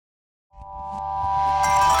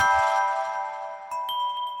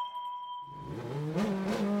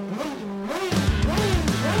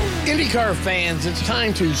IndyCar fans, it's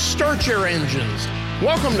time to start your engines.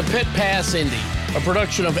 Welcome to Pit Pass Indy, a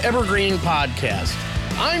production of Evergreen Podcast.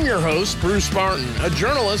 I'm your host, Bruce Martin, a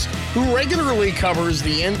journalist who regularly covers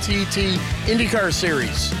the NTT IndyCar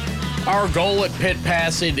Series. Our goal at Pit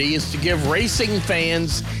Pass Indy is to give racing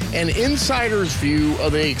fans an insider's view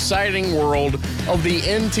of the exciting world of the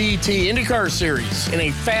NTT IndyCar Series in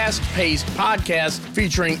a fast-paced podcast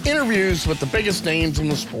featuring interviews with the biggest names in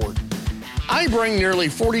the sport. I bring nearly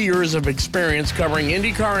 40 years of experience covering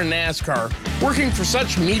IndyCar and NASCAR, working for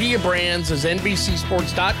such media brands as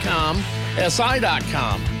NBCSports.com,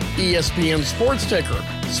 SI.com, ESPN Sports Ticker,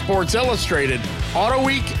 Sports Illustrated, Auto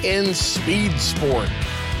Week, and Speed Sport.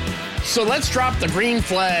 So let's drop the green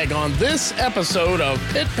flag on this episode of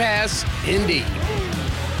Pit Pass Indy.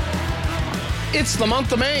 It's the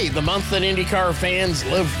month of May, the month that IndyCar fans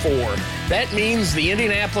live for. That means the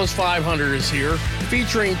Indianapolis 500 is here,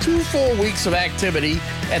 featuring 2 full weeks of activity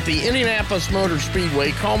at the Indianapolis Motor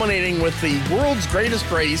Speedway, culminating with the world's greatest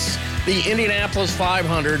race, the Indianapolis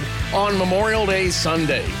 500, on Memorial Day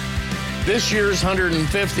Sunday. This year's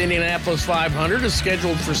 105th Indianapolis 500 is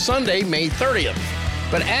scheduled for Sunday, May 30th.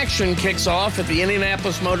 But action kicks off at the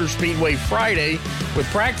Indianapolis Motor Speedway Friday with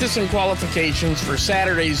practice and qualifications for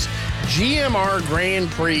Saturday's GMR Grand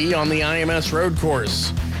Prix on the IMS road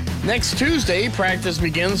course. Next Tuesday, practice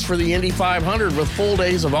begins for the Indy 500 with full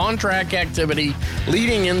days of on-track activity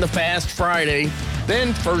leading into Fast Friday,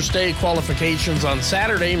 then first day qualifications on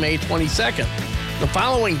Saturday, May 22nd. The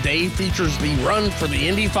following day features the run for the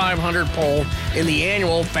Indy 500 pole in the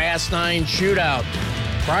annual Fast 9 shootout.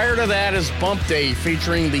 Prior to that is Bump Day,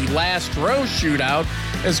 featuring the last row shootout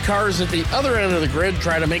as cars at the other end of the grid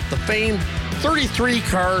try to make the famed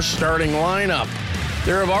 33-car starting lineup.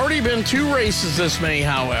 There have already been 2 races this May,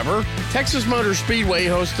 however. Texas Motor Speedway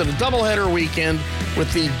hosted a doubleheader weekend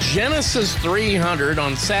with the Genesis 300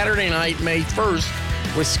 on Saturday night, May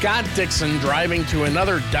 1st, with Scott Dixon driving to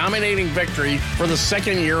another dominating victory for the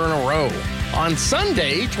second year in a row. On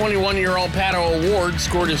Sunday, 21-year-old Pato O'Ward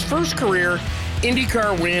scored his first career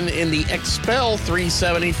IndyCar win in the XPEL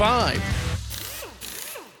 375.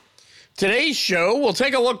 Today's show, we'll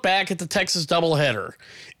take a look back at the Texas doubleheader.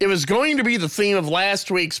 It was going to be the theme of last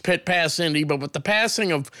week's Pit Pass Indy, but with the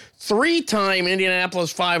passing of 3-time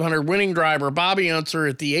Indianapolis 500 winning driver Bobby Unser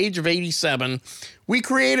at the age of 87, we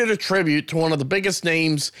created a tribute to one of the biggest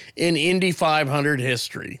names in Indy 500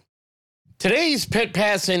 history. Today's Pit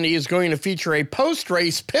Pass Indy is going to feature a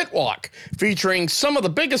post-race pit walk featuring some of the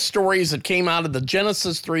biggest stories that came out of the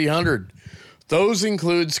Genesis 300. Those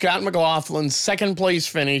include Scott McLaughlin's second-place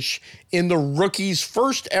finish in the rookie's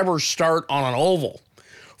first ever start on an oval.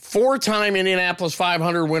 4-time Indianapolis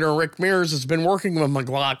 500 winner Rick Mears has been working with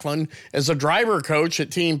McLaughlin as a driver coach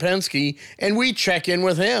at Team Penske, and we check in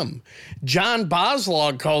with him. John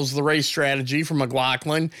Boslog calls the race strategy for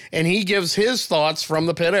McLaughlin, and he gives his thoughts from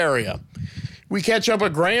the pit area. We catch up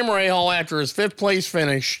with Graham Rahal after his 5th-place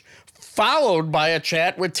finish, followed by a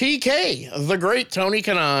chat with TK, the great Tony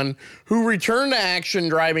Kanaan, who returned to action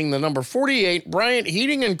driving the number 48 Bryant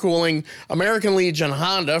Heating and Cooling American Legion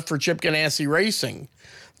Honda for Chip Ganassi Racing.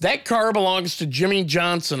 That car belongs to Jimmy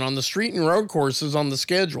Johnson on the street and road courses on the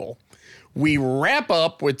schedule. We wrap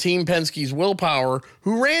up with Team Penske's Will Power,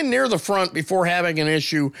 who ran near the front before having an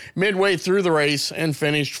issue midway through the race and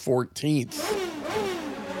finished 14th.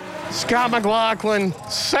 Scott McLaughlin,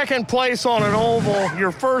 second place on an oval,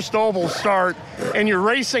 your first oval start, and you're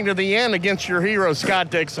racing to the end against your hero, Scott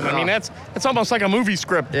Dixon. I mean, that's almost like a movie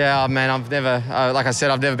script. Yeah, man, I've never, like I said,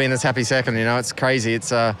 I've never been this happy second, you know. It's crazy.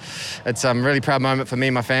 It's a really proud moment for me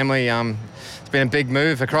and my family. It's been a big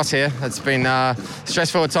move across here. It's been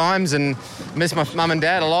stressful at times and miss my mum and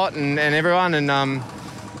dad a lot and everyone, and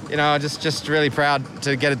you know, just really proud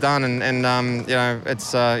to get it done, and you know,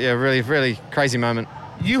 it's really, really crazy moment.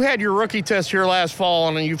 You had your rookie test here last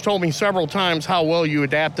fall, and you've told me several times how well you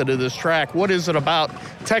adapted to this track. What is it about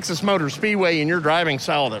Texas Motor Speedway and your driving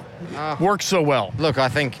style that works so well? Look, I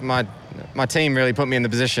think my team really put me in the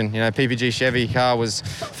position. You know, PPG Chevy car was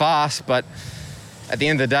fast, but at the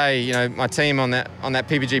end of the day, you know, my team on that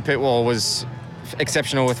PPG pit wall was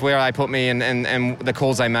exceptional with where they put me and the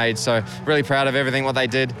calls they made. So really proud of everything what they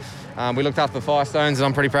did. We looked after the Firestones, and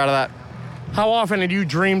I'm pretty proud of that. How often had you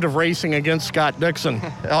dreamed of racing against Scott Dixon?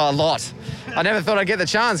 Oh, a lot. I never thought I'd get the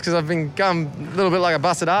chance because I've become a little bit like a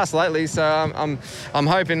busted ass lately. So I'm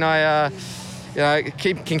hoping I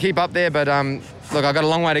can keep up there. But look, I've got a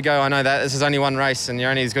long way to go. I know that this is only one race, and you're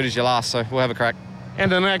only as good as your last. So we'll have a crack.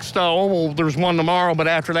 And the next oval, there's one tomorrow, but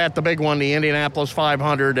after that, the big one, the Indianapolis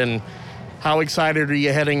 500, and How excited are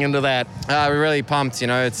you heading into that? We're really pumped. You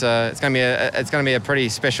know, it's going to be a pretty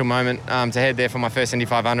special moment to head there for my first Indy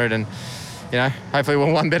 500, and you know, hopefully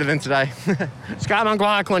we'll win better than today. Scott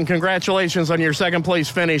McLaughlin, congratulations on your second place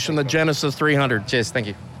finish in the Genesis 300. Cheers, thank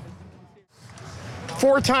you.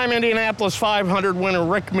 Four-time Indianapolis 500 winner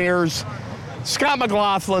Rick Mears. Scott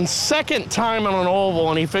McLaughlin, second time on an oval,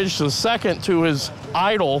 and he finishes second to his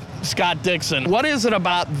idol, Scott Dixon. What is it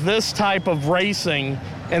about this type of racing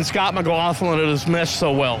and Scott McLaughlin that has meshed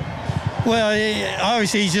so well? Well,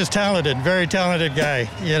 obviously he's just talented, very talented guy.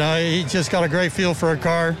 You know, he just got a great feel for a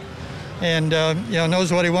car, and you know,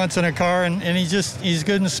 knows what he wants in a car, and he's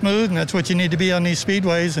good and smooth, and that's what you need to be on these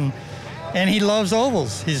speedways. And he loves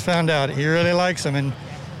ovals. He's found out he really likes them, and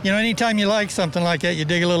you know, anytime you like something like that, you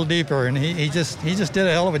dig a little deeper, and he just did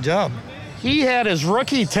a hell of a job. He had his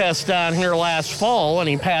rookie test down here last fall, and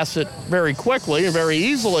he passed it very quickly and very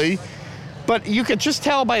easily. But you could just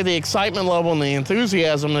tell by the excitement level and the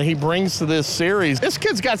enthusiasm that he brings to this series. This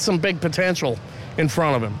kid's got some big potential in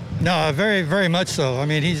front of him. No, very, very much so. I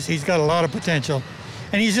mean, he's got a lot of potential,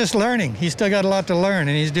 and he's just learning. He's still got a lot to learn,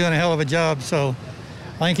 and he's doing a hell of a job. So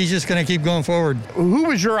I think he's just going to keep going forward. Who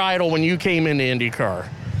was your idol when you came into IndyCar?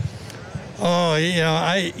 Oh, you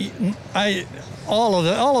know, all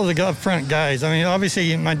of the up front guys. I mean,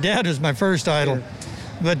 obviously my dad was my first idol,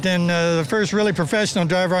 but then the first really professional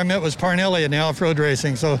driver I met was Parnelli in the off-road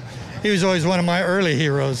racing. So he was always one of my early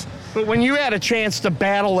heroes. But when you had a chance to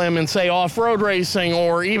battle him in, say, off-road racing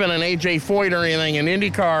or even an AJ Foyt or anything in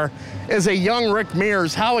IndyCar, as a young Rick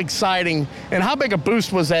Mears, how exciting and how big a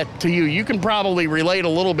boost was that to you? You can probably relate a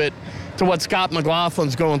little bit to what Scott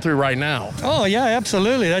McLaughlin's going through right now. Oh, yeah,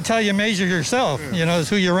 absolutely. That's how you measure yourself, you know, is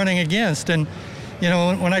who you're running against. And, you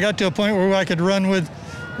know, when I got to a point where I could run with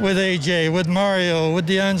AJ, with Mario, with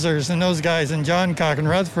the Unzers and those guys, and John Cock and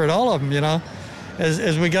Rutherford, all of them, you know,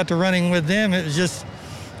 as we got to running with them,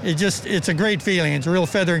 it's a great feeling. It's a real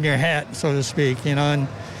feather in your hat, so to speak, you know,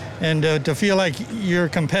 and to feel like you're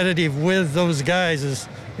competitive with those guys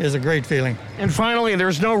is a great feeling. And finally,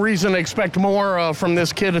 there's no reason to expect more from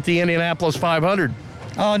this kid at the Indianapolis 500.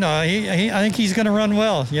 Oh no, I think he's going to run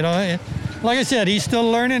well. You know, like I said, he's still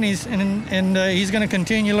learning. He's going to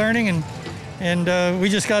continue learning, and we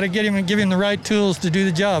just got to give him the right tools to do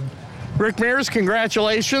the job. Rick Mears,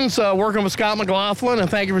 congratulations working with Scott McLaughlin, and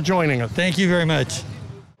thank you for joining us. Thank you very much.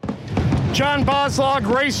 John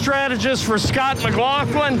Boslog, race strategist for Scott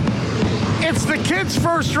McLaughlin. It's the kid's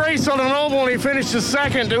first race on an oval, and he finishes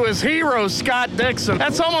second to his hero, Scott Dixon.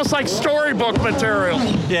 That's almost like storybook material.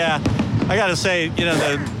 Yeah, I got to say, you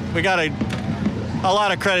know, we got a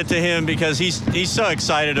lot of credit to him because he's so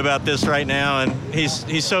excited about this right now, and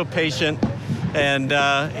he's so patient, and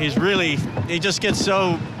he just gets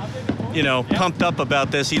so, you know, pumped up about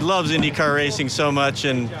this. He loves IndyCar racing so much,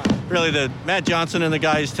 and really the Matt Johnson and the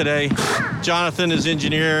guys today, Jonathan, his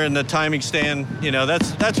engineer, and the timing stand, you know,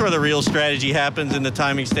 that's where the real strategy happens, in the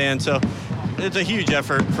timing stand. So it's a huge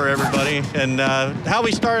effort for everybody. And how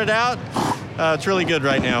we started out, it's really good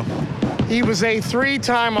right now. He was a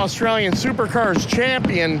three-time Australian Supercars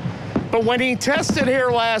champion, but when he tested here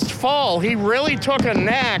last fall, he really took a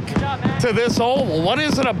knack to this oval. What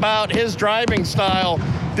is it about his driving style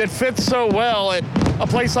that fits so well at a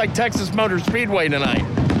place like Texas Motor Speedway tonight?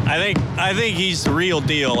 I think he's the real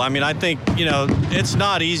deal. I mean, I think, you know, it's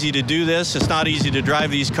not easy to do this. It's not easy to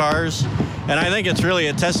drive these cars. And I think it's really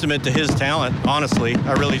a testament to his talent, honestly.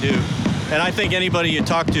 I really do. And I think anybody you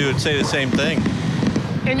talk to would say the same thing.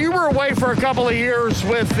 And you were away for a couple of years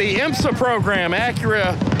with the IMSA program,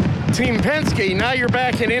 Acura Team Penske. Now you're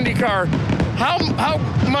back in IndyCar. How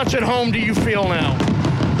much at home do you feel now?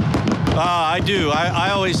 I do. I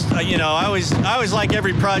always like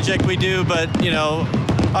every project we do, but, you know,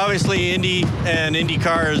 obviously Indy and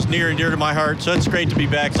IndyCar is near and dear to my heart, so it's great to be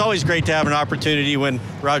back. It's always great to have an opportunity when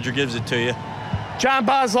Roger gives it to you. John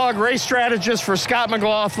Boslog, race strategist for Scott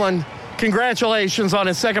McLaughlin. Congratulations on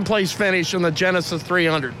his second place finish in the Genesis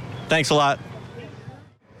 300. Thanks a lot.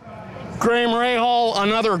 Graham Rahal,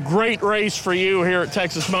 another great race for you here at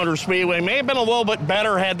Texas Motor Speedway. May have been a little bit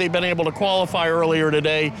better had they been able to qualify earlier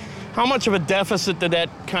today. How much of a deficit did that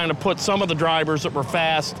kind of put some of the drivers that were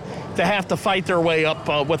fast to have to fight their way up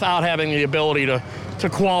without having the ability to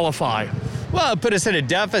qualify? Well, it put us in a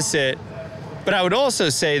deficit, but I would also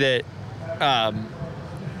say that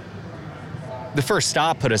the first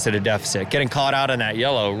stop put us at a deficit. Getting caught out on that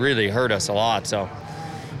yellow really hurt us a lot. So,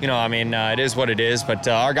 you know, I mean, it is what it is, but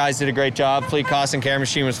our guys did a great job. Fleet Cost and Care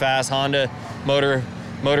Machine was fast. Honda motor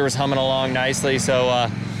was humming along nicely. So,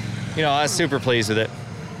 you know, I was super pleased with it.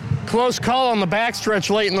 Close call on the backstretch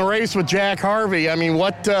late in the race with Jack Harvey. I mean,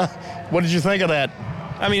 what did you think of that?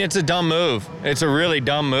 I mean, it's a dumb move. It's a really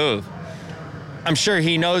dumb move. I'm sure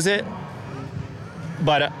he knows it,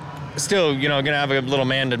 but still, you know, going to have a little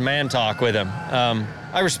man-to-man talk with him.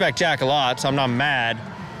 I respect Jack a lot, so I'm not mad,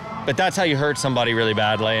 but that's how you hurt somebody really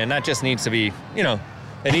badly, and that just needs to be, you know,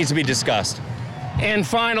 it needs to be discussed. And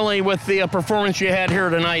finally, with the performance you had here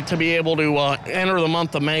tonight to be able to enter the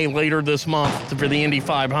month of May later this month for the Indy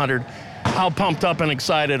 500, how pumped up and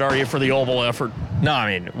excited are you for the oval effort? No,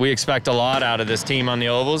 I mean, we expect a lot out of this team on the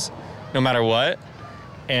ovals, no matter what.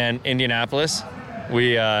 And Indianapolis,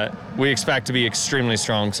 we expect to be extremely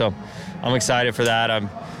strong. So I'm excited for that.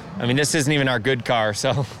 I mean, this isn't even our good car,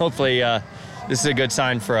 so hopefully this is a good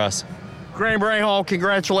sign for us. Graham Rahal,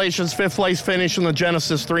 congratulations, 5th place finish in the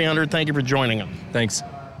Genesis 300. Thank you for joining us. Thanks.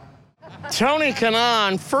 Tony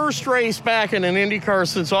Kanaan, first race back in an IndyCar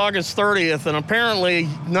since August 30th, and apparently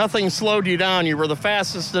nothing slowed you down. You were the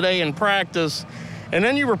fastest today in practice, and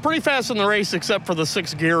then you were pretty fast in the race except for the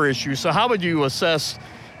 6th gear issue. So how would you assess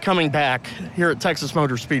coming back here at Texas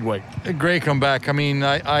Motor Speedway? A great comeback. I mean,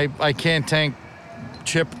 I can't thank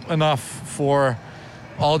Chip enough for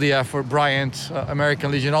all the effort, Bryant,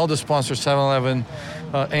 American Legion, all the sponsors, 7-Eleven,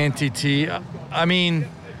 NTT. I mean,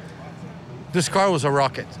 this car was a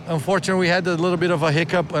rocket. Unfortunately, we had a little bit of a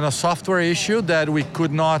hiccup and a software issue that we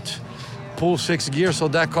could not pull 6 gears, so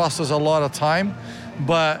that cost us a lot of time.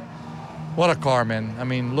 But what a car, man. I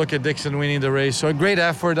mean, look at Dixon winning the race. So a great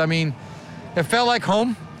effort. I mean, it felt like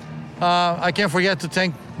home. I can't forget to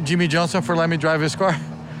thank Jimmy Johnson for letting me drive his car.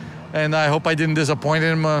 And I hope I didn't disappoint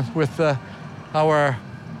him with our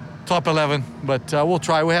top 11. But we'll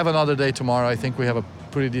try. We have another day tomorrow. I think we have a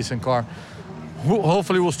pretty decent car.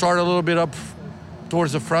 Hopefully we'll start a little bit up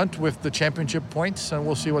towards the front with the championship points, and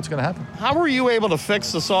we'll see what's going to happen. How were you able to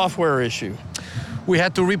fix the software issue? We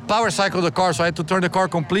had to repower cycle the car, so I had to turn the car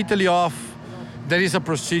completely off. That is a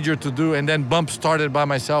procedure to do, and then bump started by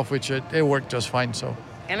myself, which it worked just fine. So.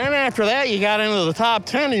 And then after that, you got into the top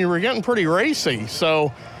 10, and you were getting pretty racy.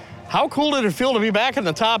 So how cool did it feel to be back in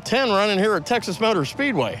the top 10 running here at Texas Motor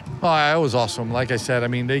Speedway? Oh, it was awesome. Like I said, I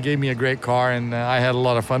mean, they gave me a great car, and I had a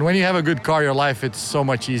lot of fun. When you have a good car, your life, it's so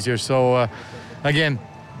much easier. So, again,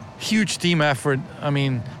 huge team effort. I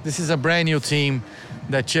mean, this is a brand new team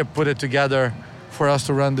that Chip put it together for us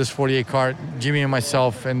to run this 48 car, Jimmy and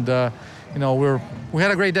myself, and, you know, we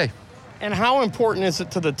had a great day. And how important is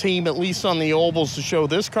it to the team, at least on the ovals, to show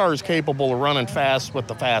this car is capable of running fast with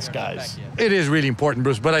the fast guys? It is really important,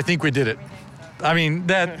 Bruce, but I think we did it. I mean,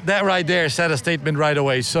 that right there set a statement right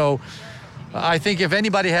away. So I think if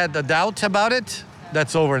anybody had a doubt about it,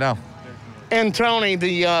 that's over now. And Tony,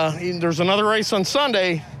 there's another race on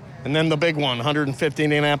Sunday, and then the big one, 150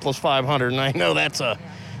 Indianapolis 500. And I know that's a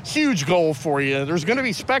huge goal for you. There's going to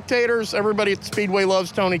be spectators. Everybody at Speedway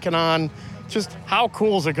loves Tony Kanaan. Just how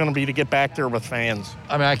cool is it going to be to get back there with fans?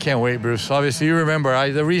 I mean, I can't wait, Bruce. Obviously, you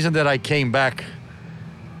remember, the reason that I came back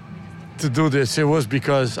to do this, it was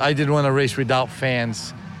because I didn't want to race without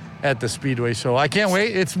fans at the Speedway. So I can't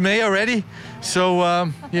wait. It's May already.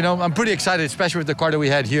 So, you know, I'm pretty excited, especially with the car that we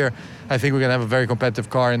had here. I think we're going to have a very competitive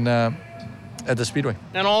car at the Speedway.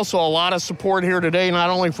 And also a lot of support here today, not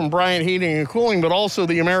only from Bryant Heating and Cooling, but also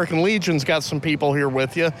the American Legion's got some people here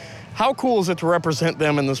with you. How cool is it to represent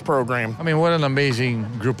them in this program? I mean, what an amazing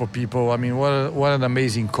group of people. I mean, what an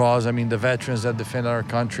amazing cause. I mean, the veterans that defend our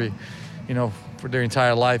country, you know, for their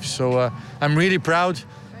entire life. So I'm really proud.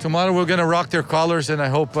 Tomorrow we're going to rock their colors, and I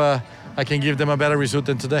hope I can give them a better result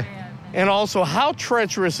than today. And also, how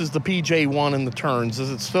treacherous is the PJ1 in the turns? Is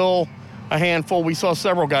it still a handful? We saw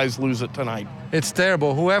several guys lose it tonight. It's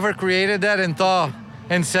terrible. Whoever created that and thought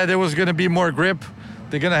and said there was going to be more grip,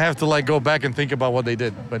 they're going to have to go back and think about what they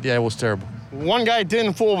did. But yeah, it was terrible. One guy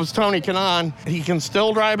didn't fool was Tony Kanaan. He can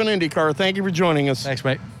still drive an IndyCar. Thank you for joining us. Thanks,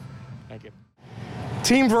 mate. Thank you.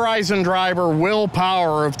 Team Verizon driver Will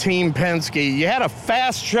Power of Team Penske. You had a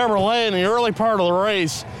fast Chevrolet in the early part of the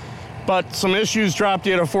race, but some issues dropped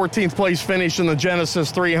you at a 14th place finish in the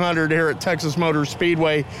Genesis 300 here at Texas Motor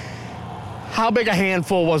Speedway. How big a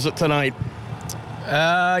handful was it tonight?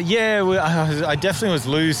 Yeah, I definitely was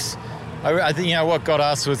loose. I think, you know, what got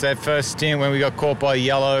us was that first stint when we got caught by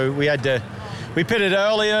yellow. We pitted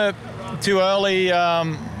earlier, too early.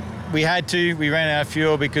 We ran out of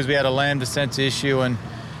fuel because we had a lambda sensor issue and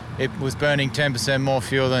it was burning 10% more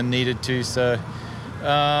fuel than needed to. So,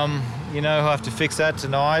 you know, I'll have to fix that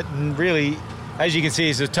tonight. And really, as you can see,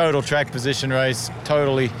 it's a total track position race.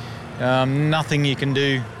 Totally nothing you can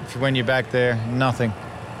do when you're back there, nothing.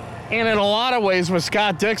 And in a lot of ways, with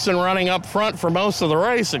Scott Dixon running up front for most of the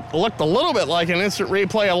race, it looked a little bit like an instant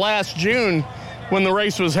replay of last June when the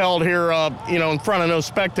race was held here, you know, in front of no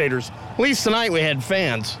spectators. At least tonight we had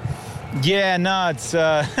fans. Yeah, nuts.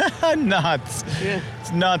 Nuts. Yeah.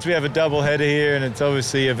 It's nuts. We have a doubleheader here, and it's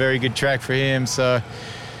obviously a very good track for him. So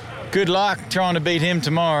good luck trying to beat him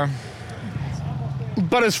tomorrow.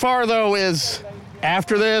 But as far, though, as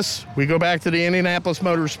after this, we go back to the Indianapolis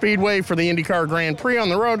Motor Speedway for the IndyCar Grand Prix on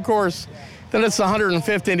the road course. Then it's the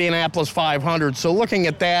 105th Indianapolis 500. So looking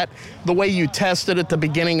at that, the way you tested at the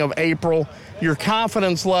beginning of April, your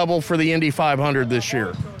confidence level for the Indy 500 this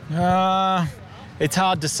year? It's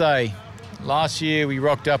hard to say. Last year we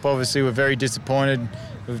rocked up, obviously we're very disappointed.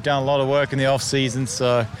 We've done a lot of work in the off season,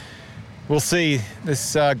 so we'll see.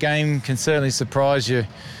 This game can certainly surprise you,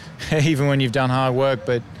 even when you've done hard work.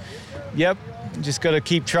 But yep, just got to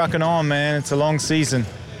keep trucking on, man. It's a long season.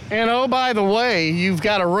 And oh, by the way, you've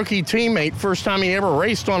got a rookie teammate, first time he ever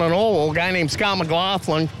raced on an oval, a guy named Scott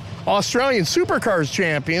McLaughlin, Australian Supercars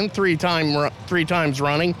champion, three times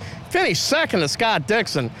running, finished second to Scott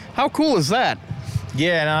Dixon. How cool is that?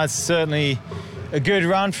 Yeah, no, it's certainly a good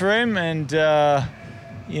run for him, and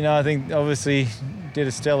I think obviously did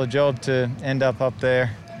a stellar job to end up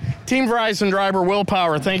there. Team Verizon driver Will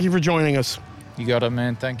Power, thank you for joining us. You got it,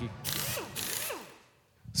 man. Thank you.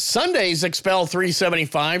 Sunday's Expel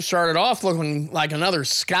 375 started off looking like another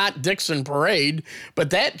Scott Dixon parade,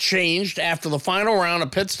 but that changed after the final round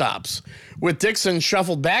of pit stops. With Dixon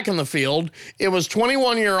shuffled back in the field, it was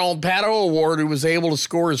 21-year-old Pato O'Ward who was able to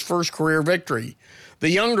score his first career victory. The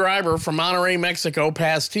young driver from Monterrey, Mexico,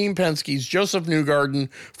 passed Team Penske's Joseph Newgarden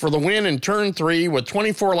for the win in Turn 3 with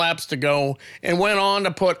 24 laps to go and went on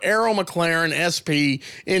to put Arrow McLaren SP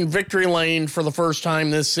in victory lane for the first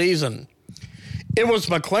time this season. It was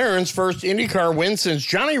McLaren's first IndyCar win since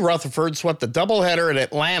Johnny Rutherford swept the doubleheader at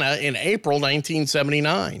Atlanta in April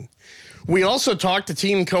 1979. We also talked to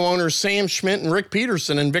team co-owners Sam Schmidt and Rick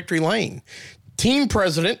Peterson in victory lane. Team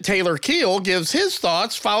president Taylor Keel gives his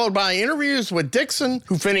thoughts, followed by interviews with Dixon,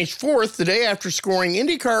 who finished fourth the day after scoring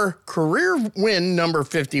IndyCar career win number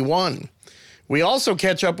 51. We also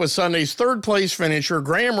catch up with Sunday's third-place finisher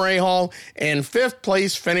Graham Rahal and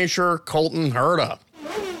fifth-place finisher Colton Herta.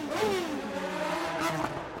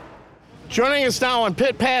 Joining us now on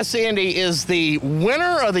Pit Pass Indy is the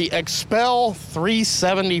winner of the Expel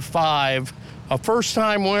 375, a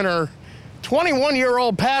first-time winner,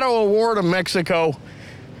 21-year-old Pato O'Ward of Mexico.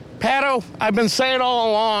 Pato, I've been saying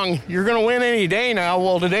all along, you're going to win any day now.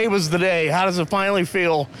 Well, today was the day. How does it finally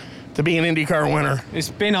feel to be an IndyCar winner? It's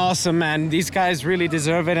been awesome, man. These guys really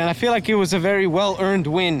deserve it, and I feel like it was a very well-earned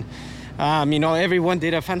win. Everyone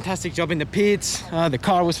did a fantastic job in the pits. The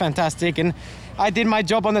car was fantastic, and I did my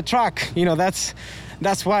job on the track.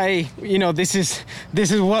 That's why this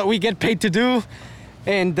is what we get paid to do,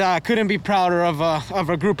 and couldn't be prouder of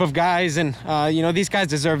a group of guys. And these guys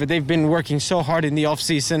deserve it. They've been working so hard in the off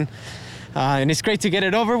season, and it's great to get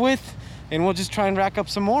it over with. And we'll just try and rack up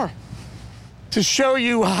some more. To show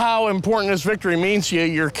you how important this victory means to you,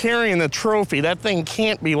 you're carrying the trophy. That thing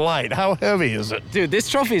can't be light. How heavy is it? Dude, this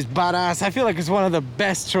trophy is badass. I feel like it's one of the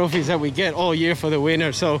best trophies that we get all year for the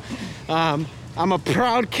winner. So I'm a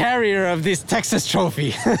proud carrier of this Texas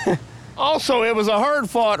trophy. Also, it was a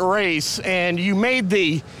hard-fought race, and you made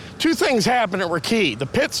the two things happen that were key. The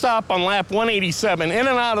pit stop on lap 187, in and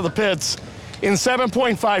out of the pits in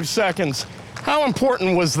 7.5 seconds. How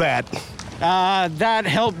important was that? That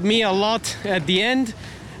helped me a lot at the end,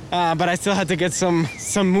 but I still had to get some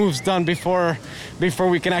moves done before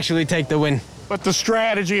we can actually take the win. But the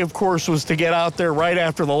strategy, of course, was to get out there right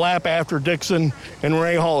after the lap after Dixon and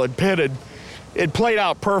Rahal had pitted. It played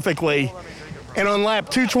out perfectly. And on lap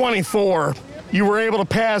 224, you were able to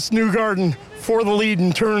pass Newgarden for the lead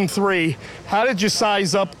in turn 3. How did you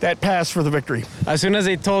size up that pass for the victory? As soon as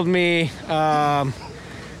they told me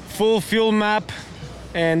full fuel map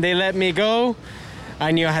and they let me go,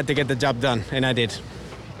 I knew I had to get the job done, and I did.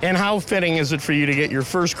 And how fitting is it for you to get your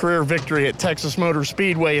first career victory at Texas Motor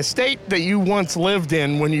Speedway, a state that you once lived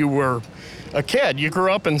in when you were a kid? You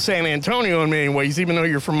grew up in San Antonio in many ways, even though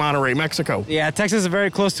you're from Monterrey, Mexico. Yeah, Texas is very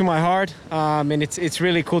close to my heart, and it's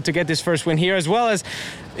really cool to get this first win here, as well as,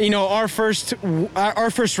 our first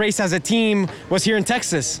race as a team was here in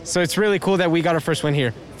Texas, so it's really cool that we got our first win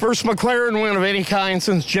here. First McLaren win of any kind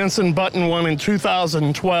since Jenson Button won in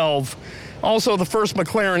 2012. Also the first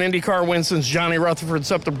McLaren IndyCar win since Johnny Rutherford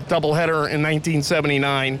swept the doubleheader in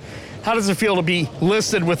 1979. How does it feel to be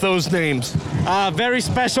listed with those names? Very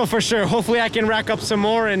special for sure. Hopefully I can rack up some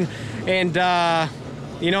more and add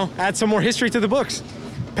some more history to the books.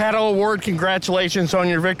 Pato O'Ward, congratulations on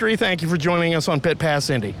your victory. Thank you for joining us on Pit Pass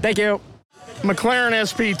Indy. Thank you. McLaren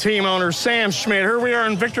SP team owner Sam Schmidt. Here we are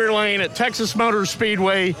in victory lane at Texas Motor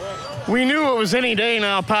Speedway. We knew it was any day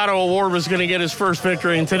now Pato O'Ward was going to get his first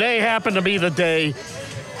victory, and today happened to be the day.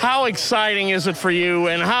 How exciting is it for you,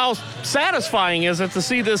 and how satisfying is it to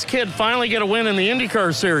see this kid finally get a win in the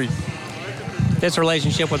IndyCar Series? This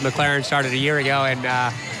relationship with McLaren started a year ago, and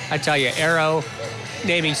I tell you, Arrow,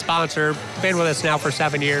 naming sponsor, been with us now for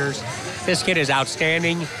 7 years. This kid is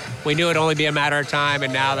outstanding. We knew it'd only be a matter of time,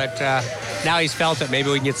 and now he's felt it, maybe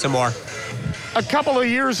we can get some more. A couple of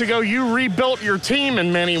years ago, you rebuilt your team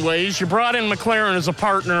in many ways. You brought in McLaren as a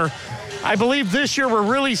partner. I believe this year we're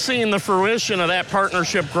really seeing the fruition of that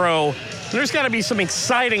partnership grow. There's got to be some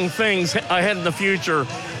exciting things ahead in the future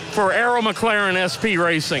for Arrow McLaren SP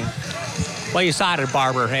Racing. Well, you saw it at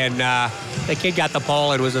Barber, and the kid got the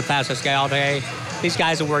pole and was the fastest guy all day. These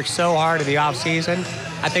guys have worked so hard in the off-season.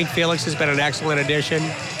 I think Felix has been an excellent addition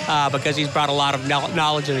because he's brought a lot of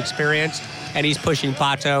knowledge and experience, and he's pushing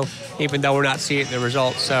Pato, even though we're not seeing the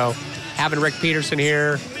results. So having Rick Peterson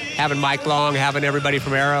here, having Mike Long, having everybody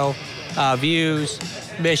from Arrow, Views,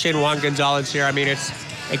 Mission, Juan Gonzalez here. I mean, it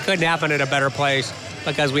couldn't happen in a better place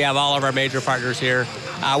because we have all of our major partners here.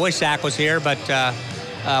 I wish Zach was here, but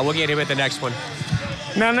we'll get him at the next one.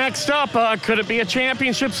 Now, next up, could it be a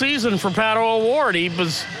championship season for Pato O'Ward? He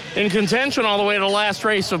was in contention all the way to the last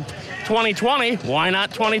race of 2020. Why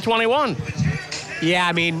not 2021? Yeah,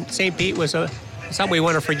 I mean, St. Pete was something we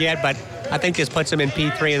want to forget, but I think this puts him in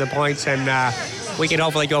P3 in the points, and we can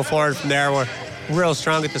hopefully go forward from there. We're real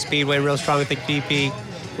strong at the Speedway, real strong at the GP.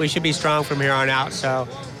 We should be strong from here on out, so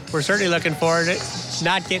we're certainly looking forward to it.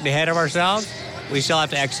 Not getting ahead of ourselves. We still have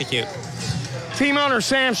to execute. Team owner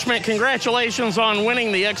Sam Schmidt, congratulations on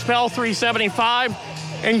winning the XPEL 375,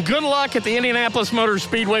 and good luck at the Indianapolis Motor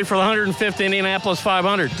Speedway for the 105th Indianapolis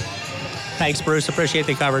 500. Thanks, Bruce. Appreciate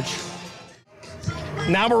the coverage.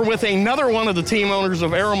 Now we're with another one of the team owners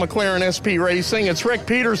of Arrow McLaren SP Racing. It's Rick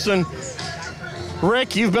Peterson.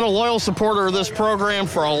 Rick, you've been a loyal supporter of this program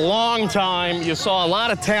for a long time. You saw a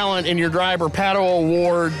lot of talent in your driver, Pato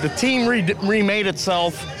O'Ward. The team remade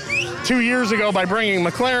itself 2 years ago by bringing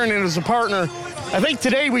McLaren in as a partner. I think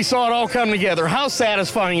today we saw it all come together. How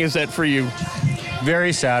satisfying is that for you?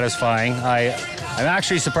 Very satisfying. I'm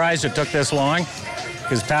actually surprised it took this long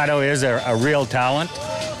because Pato is a real talent.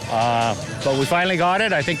 But we finally got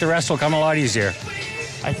it. I think the rest will come a lot easier.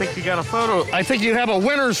 I think you got a photo. I think you have a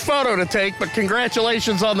winner's photo to take, but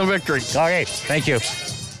congratulations on the victory. Okay, thank you.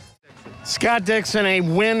 Scott Dixon, a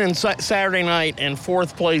win in Saturday night and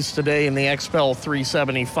fourth place today in the XPEL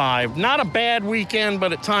 375. Not a bad weekend,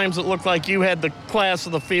 but at times it looked like you had the class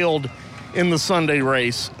of the field in the Sunday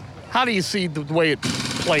race. How do you see the way it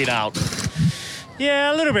played out?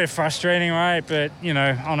 Yeah, a little bit frustrating, right? But, you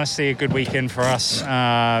know, honestly, a good weekend for us.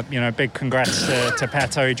 Big congrats to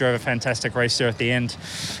Pato. He drove a fantastic race there at the end.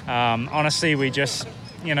 Honestly, we just,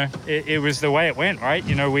 it was the way it went, right?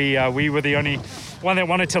 We were the only one that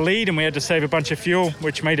wanted to lead, and we had to save a bunch of fuel,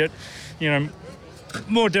 which made it,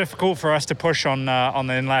 more difficult for us to push on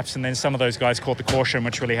the in laps, and then some of those guys caught the caution,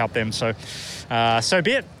 which really helped them. So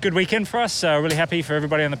be it. Good weekend for us. Really happy for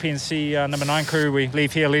everybody on the PNC number 9 crew. We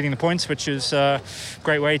leave here leading the points, which is a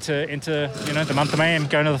great way to enter the month of May and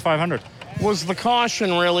go into the 500. Was the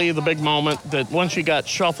caution really the big moment that once you got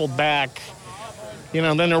shuffled back,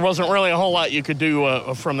 then there wasn't really a whole lot you could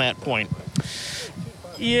do from that point?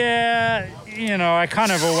 Yeah. I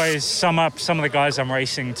kind of always sum up some of the guys I'm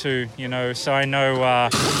racing to, so I know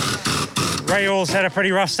Ray Alls had a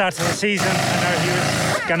pretty rough start to the season. I know he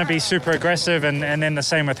was going to be super aggressive, and then the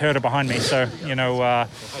same with Herder behind me. So,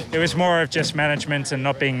 it was more of just management and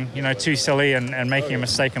not being, too silly and making a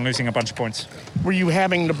mistake and losing a bunch of points. Were you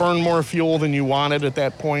having to burn more fuel than you wanted at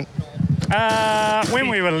that point? When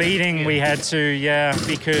we were leading, we had to,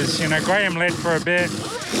 because, Graham led for a bit.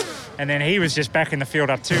 And then he was just backing the field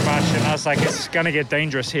up too much, and I was like, it's going to get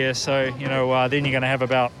dangerous here. So, then you're going to have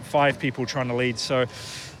about 5 people trying to lead. So,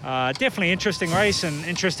 definitely interesting race and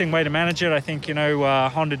interesting way to manage it. I think,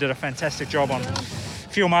 Honda did a fantastic job on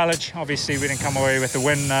fuel mileage. Obviously, we didn't come away with the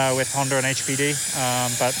win with Honda and HPD,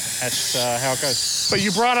 but that's how it goes. But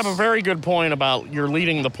you brought up a very good point about you're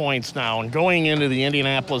leading the points now and going into the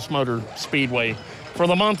Indianapolis Motor Speedway for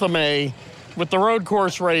the month of May, with the road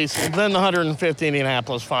course race, and then the 150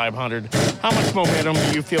 Indianapolis 500. How much momentum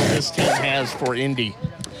do you feel this team has for Indy?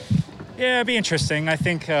 Yeah, it'd be interesting. I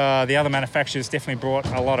think the other manufacturers definitely brought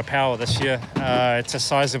a lot of power this year. It's a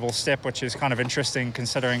sizable step, which is kind of interesting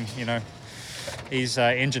considering, these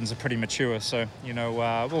engines are pretty mature. So,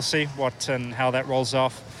 we'll see what and how that rolls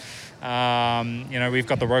off. We've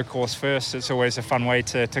got the road course first. It's always a fun way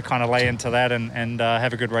to kind of lay into that and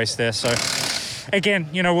have a good race there. So, again,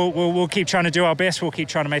 we'll keep trying to do our best. We'll keep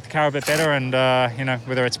trying to make the car a bit better, and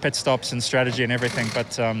whether it's pit stops and strategy and everything.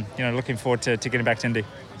 But looking forward to getting back to Indy.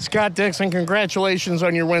 Scott Dixon, congratulations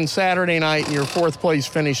on your win Saturday night and your 4th place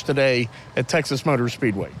finish today at Texas Motor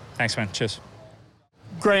Speedway. Thanks, man. Cheers.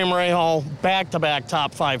 Graham Rahal, back-to-back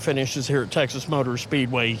top 5 finishes here at Texas Motor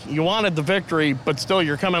Speedway. You wanted the victory, but still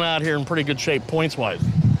you're coming out here in pretty good shape points-wise.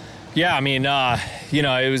 Yeah, I mean,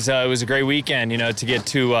 it was a great weekend. To get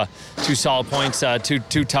two solid points,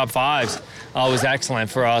 two top 5s, was excellent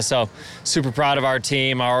for us. So super proud of our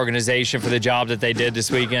team, our organization for the job that they did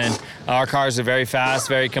this weekend. Our cars are very fast,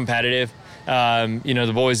 very competitive.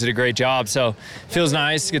 The boys did a great job. So feels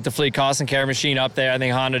nice to get the fleet cost and care machine up there. I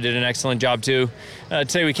think Honda did an excellent job too.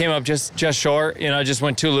 Today we came up just short. Just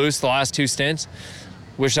went too loose the last 2 stints.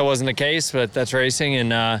 Wish that wasn't the case, but that's racing,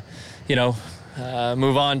 and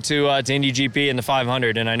move on to Indy GP in the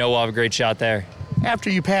 500, and I know we'll have a great shot there. After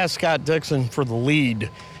you passed Scott Dixon for the lead,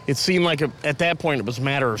 it seemed like at that point it was a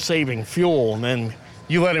matter of saving fuel, and then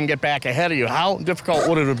you let him get back ahead of you. How difficult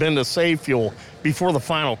would it have been to save fuel before the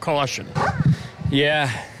final caution? Yeah,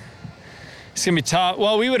 it's going to be tough.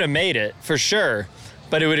 Well, we would have made it for sure,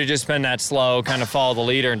 but it would have just been that slow, kind of follow the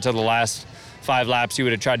leader until the last 5 laps. You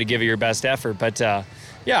would have tried to give it your best effort, but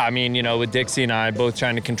yeah, I mean, with Dixie and I both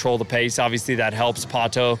trying to control the pace, obviously that helps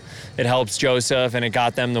Pato, it helps Joseph, and it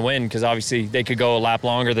got them the win because obviously they could go a lap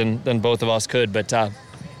longer than both of us could. But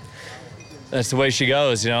that's the way she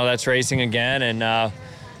goes, that's racing again. And,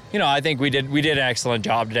 I think we did an excellent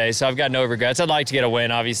job today, so I've got no regrets. I'd like to get a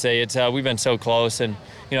win, obviously. We've been so close. And,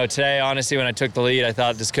 today, honestly, when I took the lead, I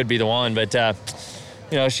thought this could be the one. But,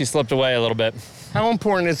 she slipped away a little bit. How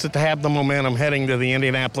important is it to have the momentum heading to the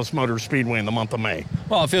Indianapolis Motor Speedway in the month of May?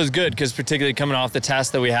 Well, it feels good because particularly coming off the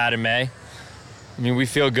test that we had in May, I mean, we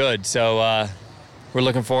feel good. So we're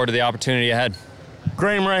looking forward to the opportunity ahead.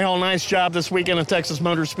 Graham Rahal, nice job this weekend at Texas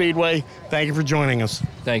Motor Speedway. Thank you for joining us.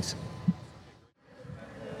 Thanks.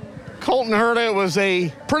 Colton Herta, it was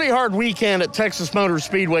a pretty hard weekend at Texas Motor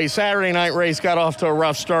Speedway. Saturday night race got off to a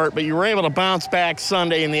rough start, but you were able to bounce back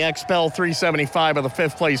Sunday in the XPEL 375 with a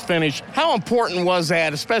 5th place finish. How important was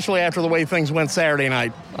that, especially after the way things went Saturday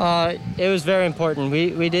night? It was very important.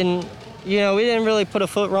 We didn't really put a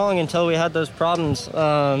foot wrong until we had those problems. We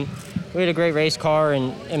had a great race car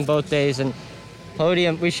in both days, and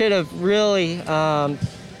podium. We should have really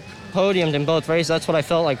podiumed in both races. That's what I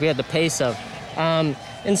felt like we had the pace of.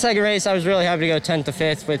 In the second race, I was really happy to go 10th to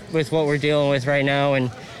 5th with what we're dealing with right now,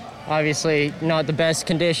 and obviously not the best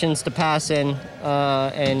conditions to pass in,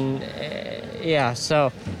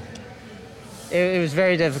 so it was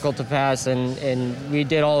very difficult to pass, and we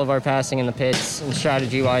did all of our passing in the pits and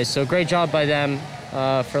strategy-wise, so great job by them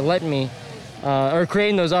for letting me, or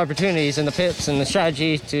creating those opportunities in the pits and the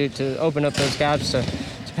strategy to open up those gaps to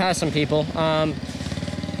pass some people.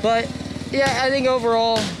 But yeah, I think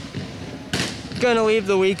overall, gonna leave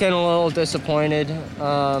the weekend a little disappointed.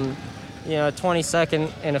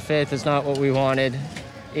 22nd and a 5th is not what we wanted,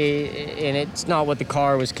 and it's not what the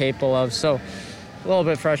car was capable of. So a little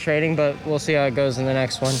bit frustrating, but we'll see how it goes in the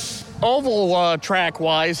next one. Oval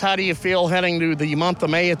track-wise, how do you feel heading to the month of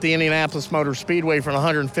May at the Indianapolis Motor Speedway for the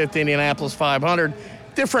 105th Indianapolis 500?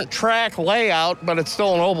 Different track layout, but it's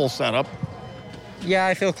still an oval setup. Yeah,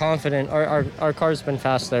 I feel confident. Our car's been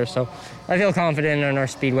fast there, so I feel confident in our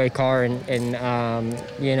speedway car, and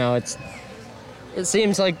it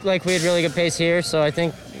seems like we had really good pace here, so I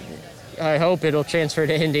hope it'll transfer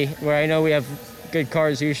to Indy, where I know we have good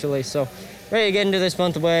cars usually. So ready to get into this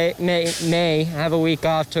month of May, have a week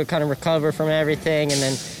off to kind of recover from everything, and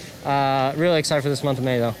then really excited for this month of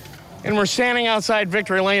May, though. And we're standing outside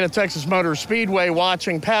Victory Lane at Texas Motor Speedway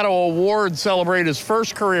watching Pato O'Ward celebrate his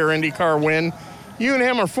first career IndyCar win. You and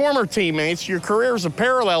him are former teammates. Your careers have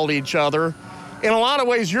paralleled each other. In a lot of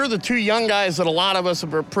ways, you're the 2 young guys that a lot of us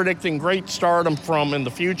are predicting great stardom from in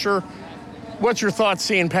the future. What's your thoughts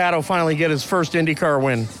seeing Pato finally get his first IndyCar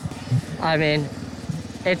win? I mean,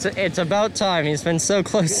 it's about time. He's been so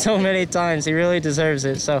close so many times. He really deserves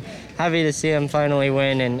it. So happy to see him finally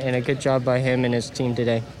win, and a good job by him and his team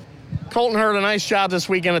today. Colton Herta, a nice job this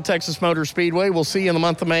weekend at Texas Motor Speedway. We'll see you in the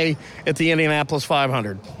month of May at the Indianapolis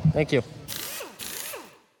 500. Thank you.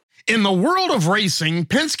 In the world of racing,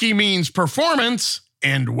 Penske means performance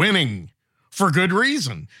and winning. For good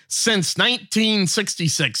reason. Since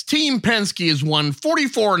 1966, Team Penske has won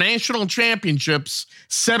 44 national championships,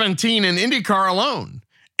 17 in IndyCar alone.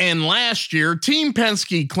 And last year, Team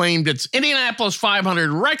Penske claimed its Indianapolis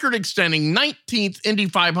 500 record-extending 19th Indy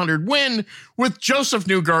 500 win, with Joseph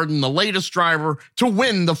Newgarden the latest driver to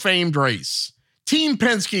win the famed race. Team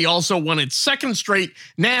Penske also won its second straight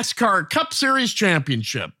NASCAR Cup Series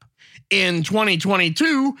championship. In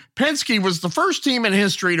 2022, Penske was the first team in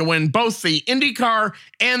history to win both the IndyCar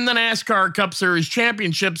and the NASCAR Cup Series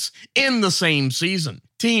championships in the same season.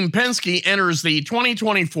 Team Penske enters the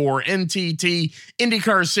 2024 NTT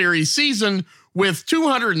IndyCar Series season with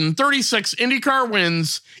 236 IndyCar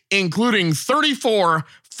wins, including 34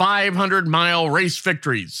 500-mile race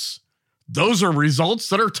victories. Those are results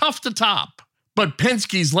that are tough to top. But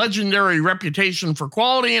Penske's legendary reputation for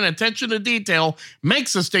quality and attention to detail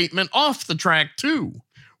makes a statement off the track, too.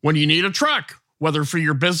 When you need a truck, whether for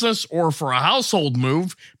your business or for a household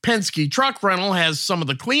move, Penske Truck Rental has some of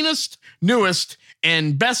the cleanest, newest,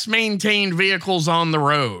 and best-maintained vehicles on the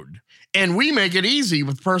road. And we make it easy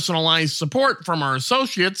with personalized support from our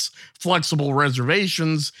associates, flexible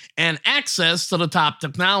reservations, and access to the top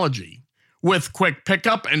technology. With quick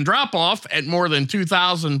pickup and drop-off at more than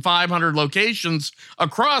 2,500 locations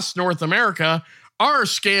across North America, our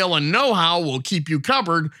scale and know-how will keep you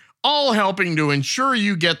covered, all helping to ensure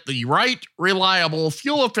you get the right, reliable,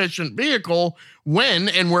 fuel-efficient vehicle when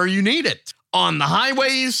and where you need it. On the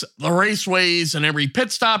highways, the raceways, and every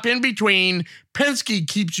pit stop in between, Penske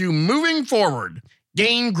keeps you moving forward.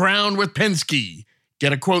 Gain ground with Penske.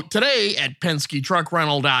 Get a quote today at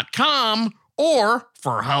PenskeTruckRental.com, or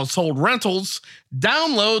for household rentals,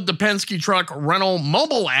 download the Penske Truck Rental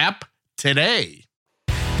mobile app today.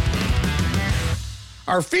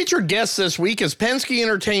 Our featured guest this week is Penske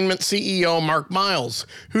Entertainment CEO Mark Miles,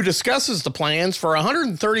 who discusses the plans for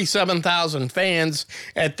 137,000 fans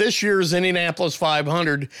at this year's Indianapolis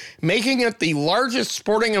 500, making it the largest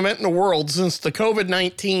sporting event in the world since the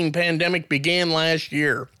COVID-19 pandemic began last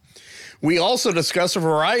year. We also discuss a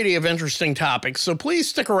variety of interesting topics, so please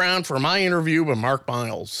stick around for my interview with Mark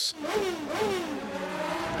Miles.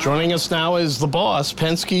 Joining us now is the boss,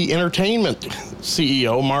 Penske Entertainment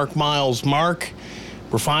CEO Mark Miles. Mark,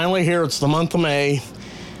 we're finally here. It's the month of May.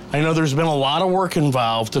 I know there's been a lot of work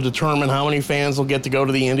involved to determine how many fans will get to go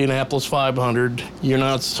to the Indianapolis 500. You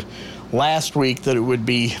announced last week that it would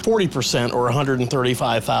be 40% or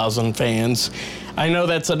 135,000 fans. I know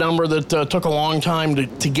that's a number that took a long time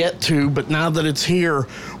to get to, but now that it's here,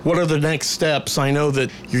 what are the next steps? I know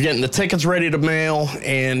that you're getting the tickets ready to mail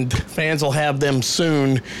and fans will have them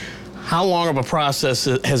soon. How long of a process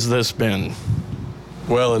has this been?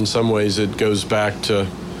 Well, in some ways it goes back to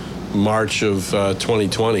March of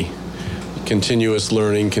 2020. Continuous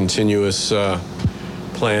learning, continuous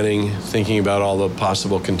planning, thinking about all the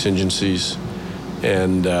possible contingencies,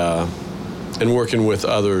 and working with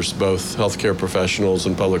others, both healthcare professionals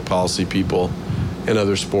and public policy people and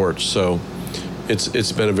other sports. So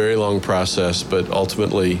it's been a very long process, but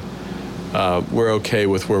ultimately we're okay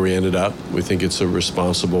with where we ended up. We think it's a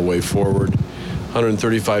responsible way forward.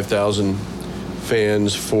 135,000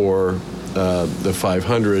 fans for the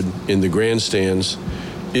 500 in the grandstands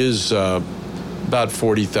is about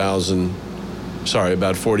 40%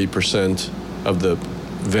 of the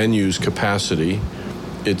venue's capacity.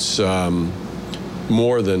 It's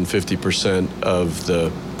more than 50% of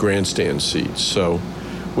the grandstand seats. So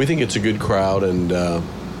we think it's a good crowd, and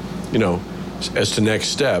as to next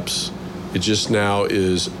steps, it just now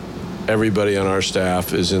is everybody on our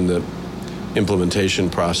staff is in the implementation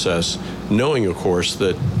process, knowing, of course,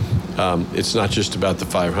 that it's not just about the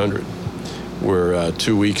 500. We're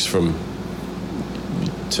 2 weeks from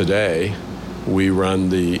today. We run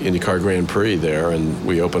the IndyCar Grand Prix there, and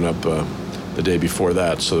we open up the day before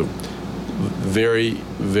that. So very,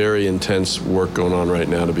 very intense work going on right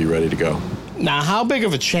now to be ready to go. Now, how big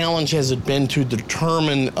of a challenge has it been to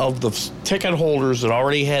determine of the ticket holders that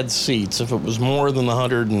already had seats, if it was more than the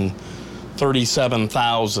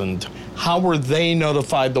 137,000, how were they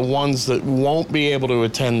notified, the ones that won't be able to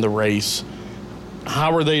attend the race?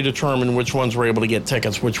 How were they determined which ones were able to get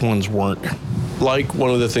tickets, which ones weren't? Like one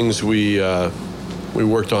of the things we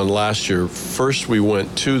worked on last year, first we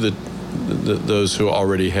went to those who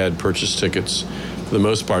already had purchased tickets, for the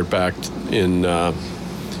most part back in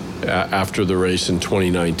after the race in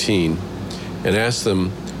 2019, and asked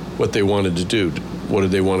them what they wanted to do, what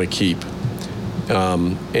did they want to keep,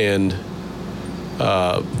 and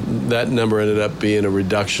that number ended up being a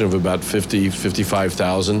reduction of about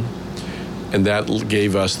 55,000, and that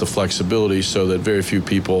gave us the flexibility so that very few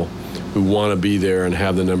people who want to be there and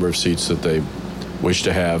have the number of seats that they wish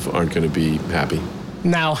to have aren't going to be happy.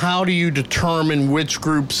 Now, how do you determine which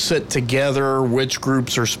groups sit together, which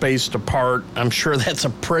groups are spaced apart? I'm sure that's a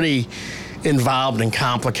pretty involved and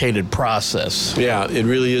complicated process. Yeah, it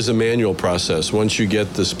really is a manual process. Once you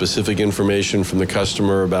get the specific information from the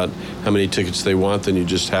customer about how many tickets they want, then you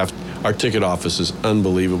just have, our ticket office is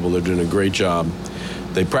unbelievable. They're doing a great job.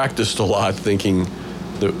 They practiced a lot, thinking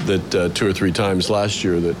that 2 or 3 times last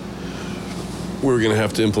year that we were going to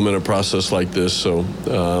have to implement a process like this. So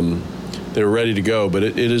they were ready to go, but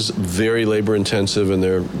it is very labor intensive, and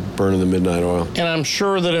they're burning the midnight oil. And I'm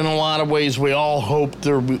sure that in a lot of ways we all hoped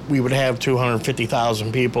we would have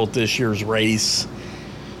 250,000 people at this year's race.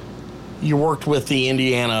 You worked with the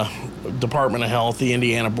Indiana Department of Health, the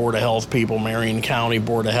Indiana Board of Health people, Marion County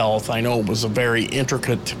Board of Health. I know it was a very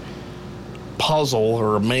intricate puzzle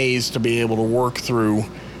or a maze to be able to work through.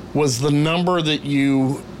 Was the number that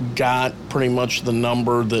you got pretty much the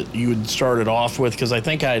number that you had started off with? Because I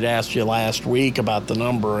think I had asked you last week about the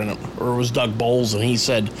number, or it was Doug Bowles, and he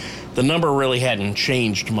said the number really hadn't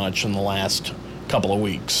changed much in the last couple of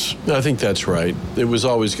weeks. I think that's right. It was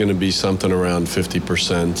always going to be something around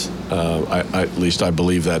 50%. At least I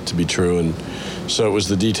believe that to be true. And so it was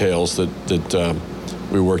the details that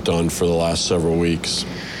we worked on for the last several weeks.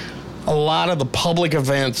 A lot of the public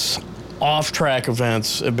events, off-track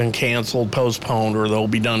events, have been canceled, postponed, or they'll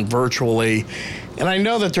be done virtually. And I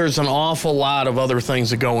know that there's an awful lot of other things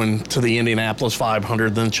that go into the Indianapolis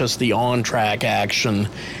 500 than just the on-track action.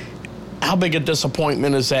 How big a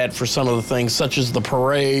disappointment is that for some of the things, such as the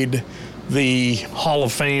parade, the Hall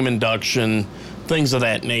of Fame induction, things of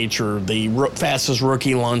that nature, the fastest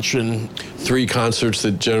rookie luncheon? 3 concerts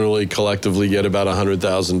that generally collectively get about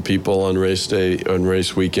 100,000 people on race day, on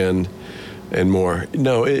race weekend, and more.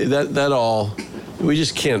 No, that all, we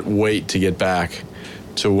just can't wait to get back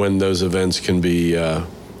to when those events can be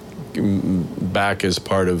back as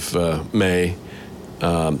part of May,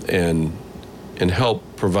 and help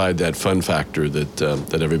provide that fun factor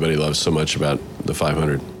that everybody loves so much about the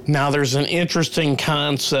 500. Now, there's an interesting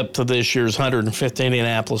concept to this year's 105th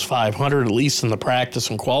Indianapolis 500, at least in the practice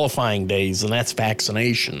and qualifying days, and that's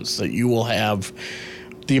vaccinations, that you will have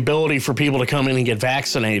the ability for people to come in and get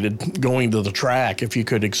vaccinated going to the track. If you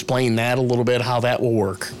could explain that a little bit, how that will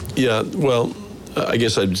work. Yeah, well, I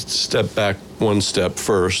guess I'd step back one step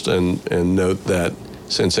first and note that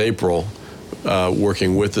since April,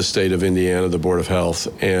 working with the state of Indiana, the Board of Health,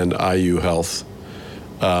 and IU Health,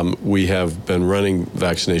 we have been running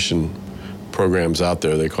vaccination programs out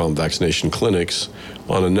there. They call them vaccination clinics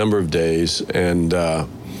on a number of days, and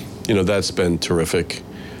that's been terrific.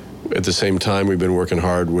 At the same time, we've been working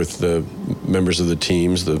hard with the members of the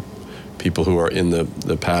teams, the people who are in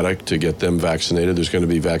the paddock, to get them vaccinated. There's going to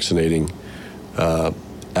be vaccinating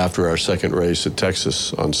after our second race at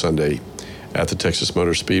Texas on Sunday at the Texas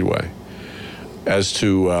Motor Speedway. As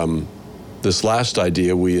to this last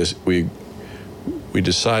idea, we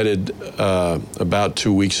decided about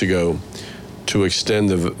 2 weeks ago to extend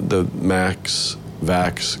the Max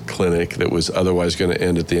Vax clinic that was otherwise going to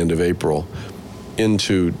end at the end of April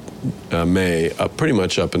into May, pretty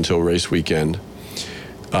much up until race weekend.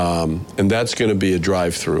 And that's going to be a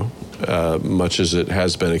drive-through, much as it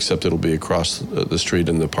has been, except it'll be across the street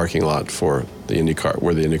in the parking lot for the IndyCar,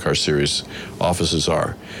 where the IndyCar Series offices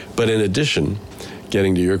are. But in addition,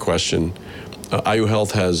 getting to your question, IU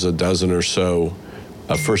Health has a dozen or so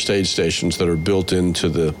first aid stations that are built into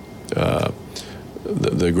the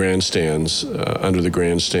grandstands, under the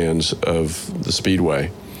grandstands of the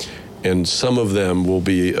Speedway. And some of them will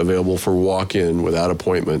be available for walk-in without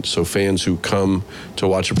appointment. So fans who come to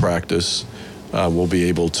watch a practice will be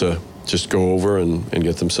able to just go over and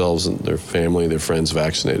get themselves and their family, their friends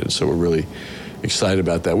vaccinated. So we're really excited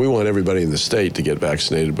about that. We want everybody in the state to get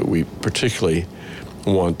vaccinated, but we particularly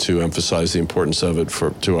want to emphasize the importance of it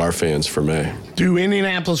to our fans for May. Do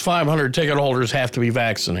Indianapolis 500 ticket holders have to be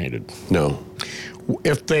vaccinated? No.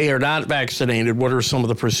 If they are not vaccinated, what are some of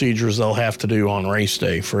the procedures they'll have to do on race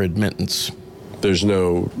day for admittance? There's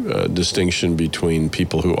no distinction between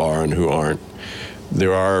people who are and who aren't.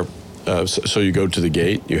 There are, so you go to the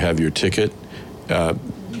gate, you have your ticket,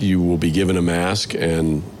 you will be given a mask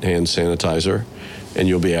and hand sanitizer, and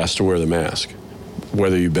you'll be asked to wear the mask,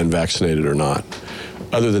 whether you've been vaccinated or not.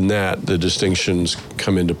 Other than that, the distinctions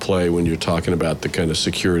come into play when you're talking about the kind of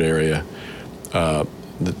secured area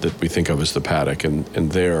that we think of as the paddock, and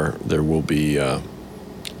there will be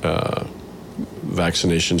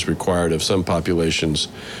vaccinations required of some populations,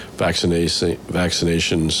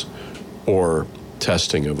 vaccinations or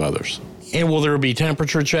testing of others. And will there be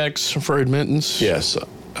temperature checks for admittance? Yes.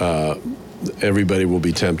 Everybody will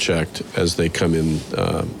be temp checked as they come in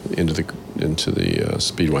into the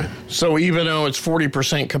speedway. So even though it's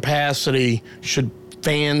 40% capacity, should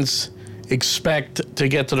fans expect to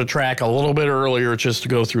get to the track a little bit earlier just to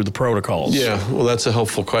go through the protocols? Yeah, well, that's a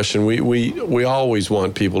helpful question. We always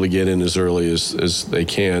want people to get in as early as they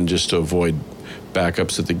can, just to avoid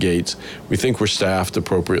backups at the gates. We think we're staffed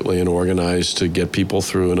appropriately and organized to get people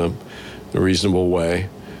through in a reasonable way,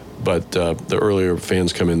 but the earlier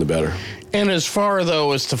fans come in, the better. And as far,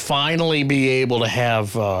 though, as to finally be able to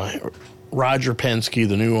have Roger Penske,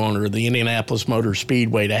 the new owner of the Indianapolis Motor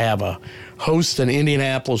Speedway, to have host an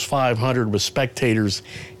Indianapolis 500 with spectators,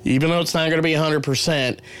 even though it's not going to be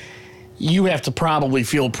 100%, you have to probably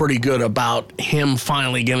feel pretty good about him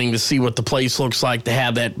finally getting to see what the place looks like, to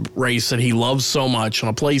have that race that he loves so much and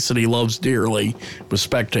a place that he loves dearly with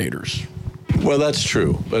spectators. Well, that's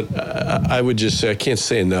true, but I would just say I can't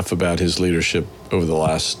say enough about his leadership over the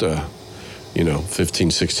last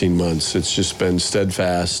 15, 16 months. It's just been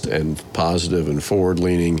steadfast and positive and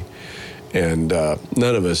forward-leaning. And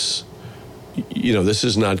none of us, this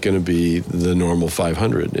is not going to be the normal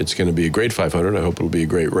 500. It's going to be a great 500. I hope it'll be a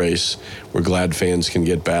great race. We're glad fans can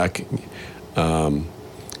get back.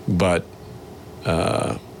 But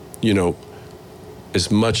as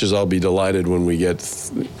much as I'll be delighted when we get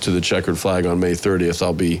to the checkered flag on May 30th,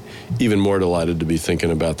 I'll be even more delighted to be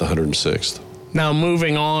thinking about the 106th. Now,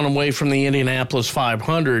 moving on away from the Indianapolis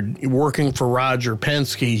 500, working for Roger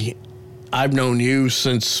Penske, I've known you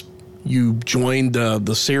since you joined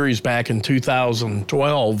the series back in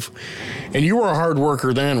 2012, and you were a hard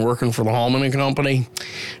worker then, working for the Hallman & Company.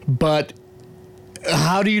 But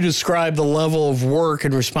how do you describe the level of work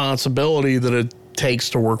and responsibility that it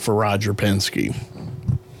takes to work for Roger Penske?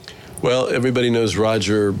 Well, everybody knows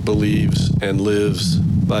Roger believes and lives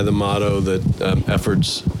by the motto that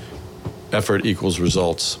effort equals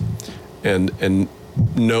results, and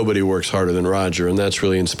nobody works harder than Roger, and that's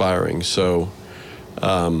really inspiring. So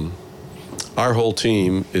our whole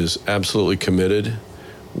team is absolutely committed.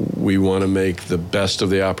 We want to make the best of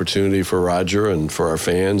the opportunity for Roger and for our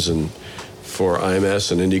fans and for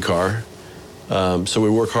IMS and IndyCar. So we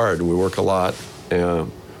work hard and we work a lot.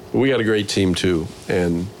 We got a great team too,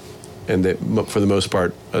 and for the most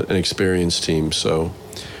part, an experienced team. So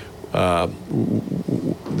the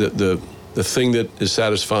thing that is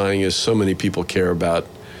satisfying is so many people care about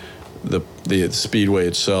the Speedway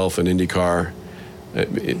itself and IndyCar.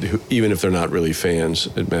 Even if they're not really fans,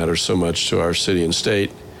 it matters so much to our city and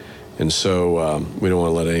state, and so we don't want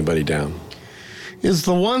to let anybody down. Is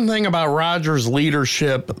the one thing about Roger's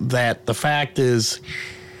leadership that the fact is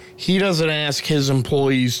he doesn't ask his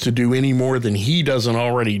employees to do any more than he doesn't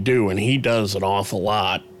already do, and he does an awful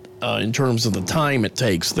lot in terms of the time it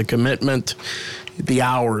takes, the commitment, the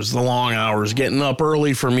hours, the long hours, getting up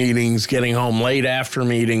early for meetings, getting home late after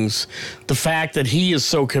meetings. The fact that he is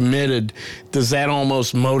so committed, does that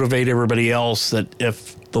almost motivate everybody else that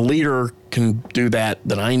if the leader can do that,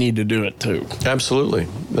 then I need to do it too? Absolutely.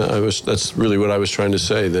 That's really what I was trying to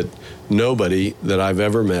say, that nobody that I've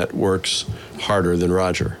ever met works harder than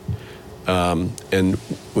Roger. And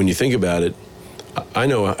when you think about it, I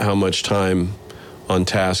know how much time on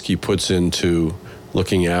task he puts into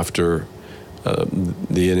looking after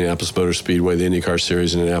the Indianapolis Motor Speedway, the IndyCar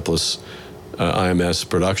Series, Indianapolis IMS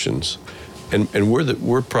Productions, and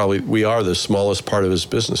we are the smallest part of his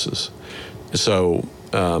businesses. So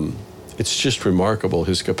it's just remarkable,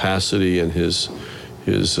 his capacity and his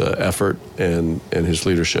effort and his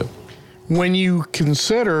leadership. When you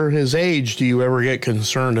consider his age, do you ever get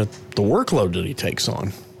concerned at the workload that he takes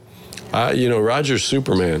on? Roger's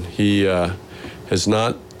Superman. He has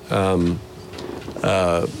not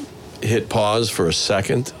hit pause for a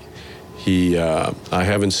second. I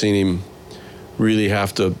haven't seen him really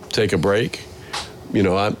have to take a break.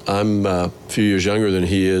 I'm a few years younger than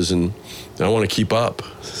he is, and I want to keep up.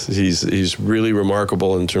 He's really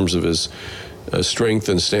remarkable in terms of his strength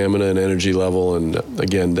and stamina and energy level, and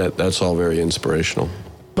again, that's all very inspirational.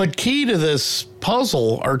 But key to this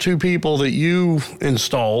puzzle are two people that you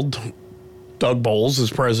installed. Doug Bowles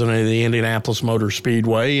is president of the Indianapolis Motor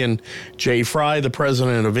Speedway, and Jay Fry, the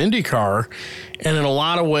president of IndyCar. And in a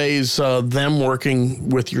lot of ways, them working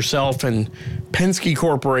with yourself and Penske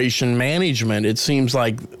Corporation management, it seems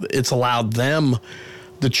like it's allowed them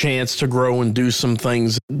the chance to grow and do some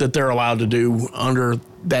things that they're allowed to do under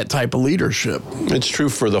that type of leadership. It's true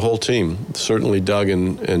for the whole team. Certainly Doug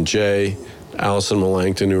and Jay, Allison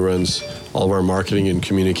Melanchthon, who runs all of our marketing and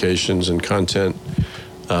communications and content.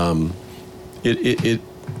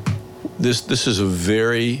 This is a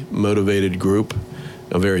very motivated group,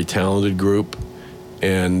 a very talented group,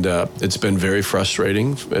 and it's been very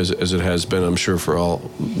frustrating, as it has been, I'm sure,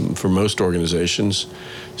 for most organizations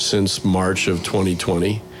since March of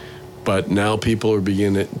 2020. But now people are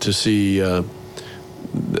beginning to see, the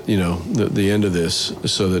end of this,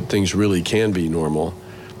 so that things really can be normal.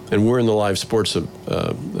 And we're in the live sports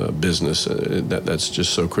business. That's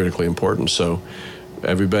just so critically important. So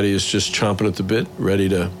everybody is just chomping at the bit, ready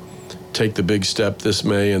to take the big step this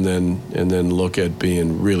May, and then look at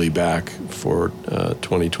being really back for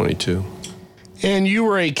 2022. And you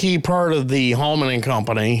were a key part of the Hallman and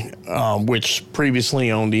Company, which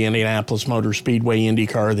previously owned the Indianapolis Motor Speedway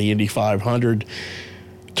IndyCar, the Indy 500.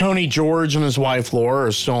 Tony George and his wife Laura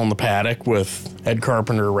are still in the paddock with Ed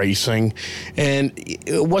Carpenter Racing. And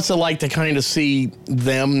what's it like to kind of see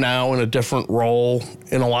them now in a different role?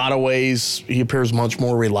 In a lot of ways, he appears much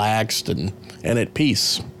more relaxed and at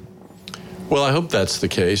peace. Well, I hope that's the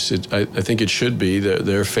case. I think it should be.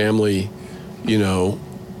 Their family,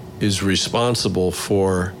 is responsible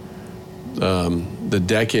for the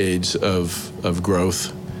decades of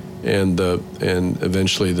growth and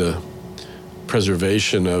eventually the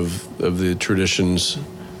preservation of the traditions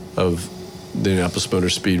of the Indianapolis Motor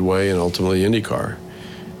Speedway and ultimately IndyCar,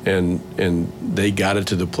 and they got it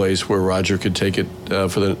to the place where Roger could take it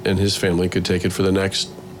and his family could take it for the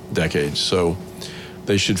next decade. So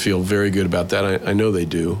they should feel very good about that. I know they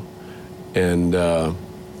do, and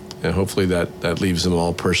hopefully that leaves them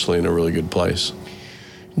all personally in a really good place.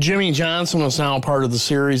 Jimmy Johnson was now part of the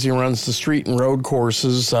series. He runs the street and road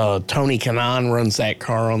courses. Tony Kanaan runs that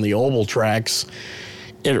car on the oval tracks.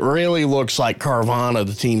 It really looks like Carvana,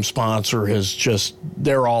 the team sponsor,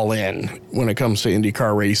 they're all in when it comes to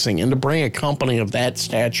IndyCar racing. And to bring a company of that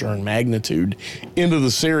stature and magnitude into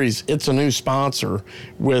the series, it's a new sponsor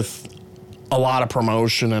with a lot of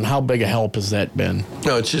promotion. And how big a help has that been?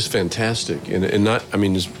 No, it's just fantastic.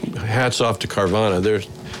 Hats off to Carvana.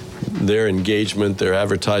 Their engagement, their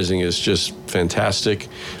advertising is just fantastic.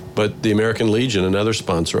 But the American Legion, another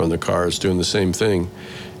sponsor on the car, is doing the same thing.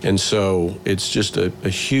 And so it's just a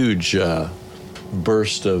huge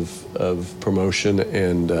burst of promotion,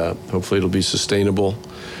 and hopefully it'll be sustainable.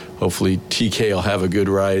 Hopefully TK will have a good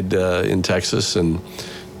ride in Texas, and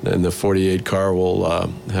the 48 car will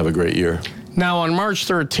have a great year. Now, on March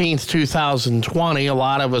 13th, 2020, a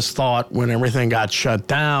lot of us thought when everything got shut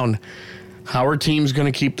down, how are teams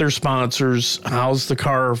going to keep their sponsors? How's the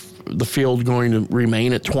field going to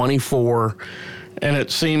remain at 24? And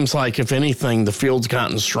it seems like, if anything, the field's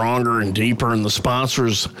gotten stronger and deeper, and the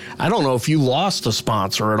sponsors, I don't know if you lost a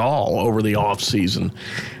sponsor at all over the offseason.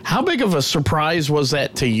 How big of a surprise was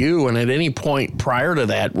that to you? And at any point prior to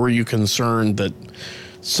that, were you concerned that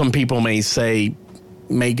some people may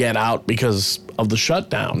get out because of the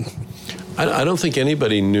shutdown? I don't think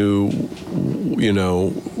anybody knew,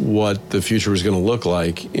 what the future was going to look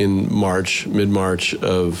like in mid-March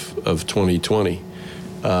of 2020.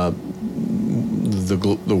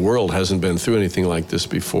 The world hasn't been through anything like this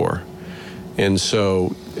before. And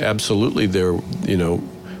so absolutely there,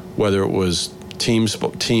 whether it was team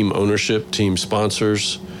ownership, team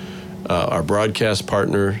sponsors, our broadcast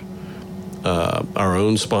partner, our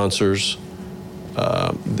own sponsors,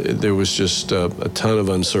 there was just a ton of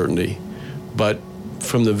uncertainty. But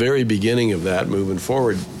from the very beginning of that, moving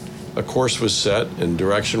forward, a course was set and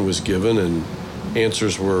direction was given and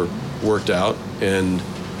answers were worked out. And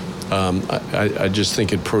I just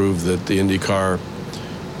think it proved that the IndyCar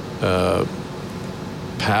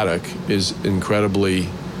paddock is incredibly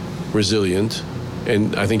resilient.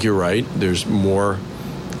 And I think you're right. There's more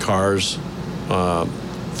cars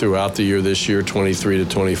throughout the year this year, 23 to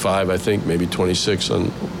 25, I think, maybe 26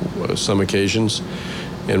 on some occasions.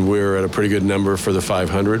 And we're at a pretty good number for the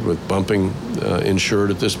 500 with bumping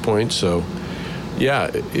insured at this point. So,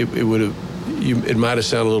 yeah, it might have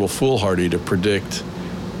sounded a little foolhardy to predict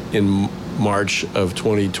in March of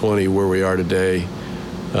 2020 where we are today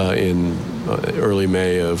in early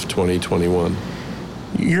May of 2021.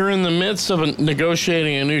 You're in the midst of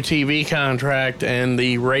negotiating a new TV contract, and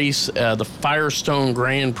the race, the Firestone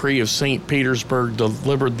Grand Prix of St. Petersburg,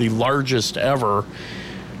 delivered the largest ever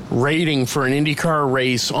rating for an IndyCar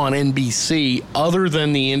race on NBC other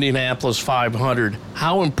than the Indianapolis 500.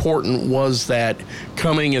 How important was that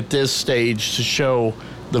coming at this stage to show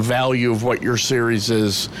the value of what your series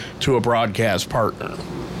is to a broadcast partner?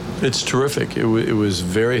 It's terrific. It was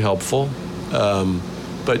very helpful.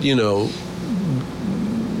 But,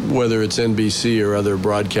 whether it's NBC or other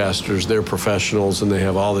broadcasters, they're professionals and they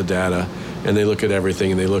have all the data and they look at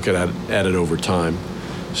everything and they look at it over time.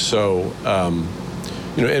 So,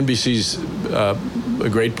 NBC's a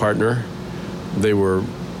great partner. They were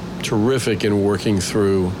terrific in working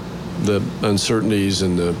through the uncertainties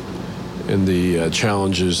and the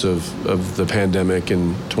challenges of the pandemic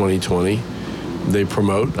in 2020. They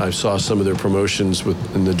promote. I saw some of their promotions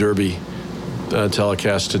in the Derby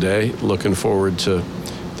telecast today. Looking forward to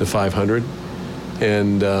the 500,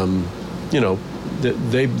 and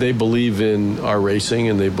they believe in our racing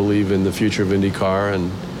and they believe in the future of IndyCar,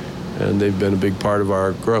 and they've been a big part of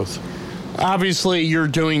our growth. Obviously, you're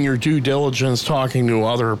doing your due diligence, talking to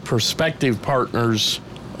other prospective partners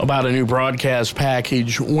about a new broadcast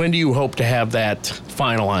package. When do you hope to have that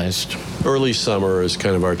finalized? Early summer is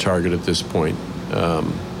kind of our target at this point.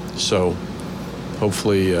 So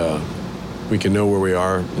hopefully we can know where we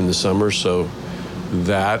are in the summer. So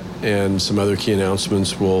that and some other key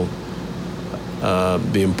announcements will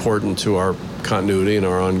be important to our continuity and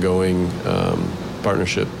our ongoing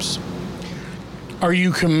partnerships. Are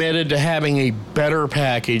you committed to having a better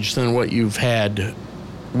package than what you've had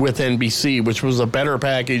with NBC, which was a better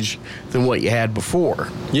package than what you had before?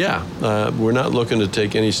 Yeah, we're not looking to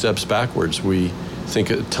take any steps backwards. We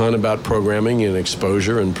think a ton about programming and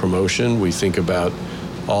exposure and promotion. We think about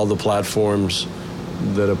all the platforms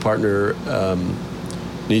that a partner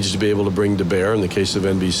needs to be able to bring to bear. In the case of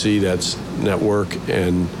NBC, that's network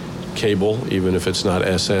and cable, even if it's not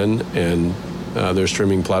SN, and their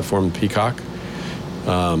streaming platform, Peacock.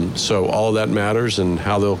 So all of that matters, and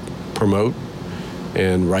how they'll promote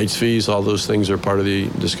and rights fees, all those things are part of the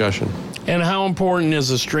discussion. And how important is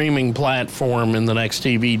a streaming platform in the next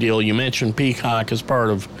TV deal? You mentioned Peacock as part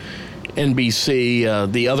of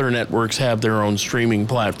NBC. The other networks have their own streaming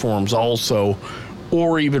platforms also,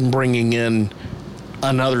 or even bringing in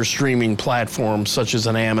another streaming platform such as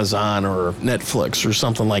an Amazon or Netflix or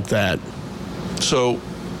something like that. So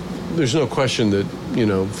there's no question that,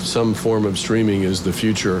 some form of streaming is the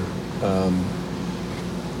future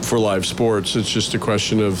for live sports. It's just a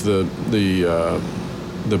question of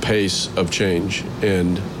the pace of change,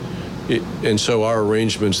 and so our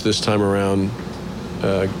arrangements this time around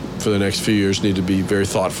for the next few years need to be very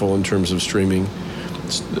thoughtful in terms of streaming.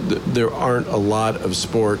 There aren't a lot of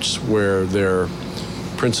sports where their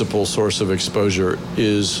principal source of exposure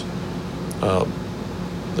is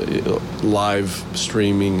live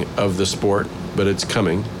streaming of the sport, but it's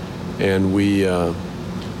coming, and we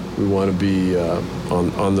want to be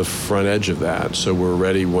on the front edge of that, so we're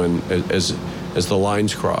ready when as the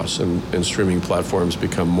lines cross and streaming platforms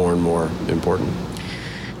become more and more important.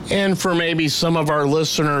 And for maybe some of our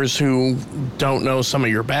listeners who don't know some of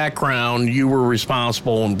your background, you were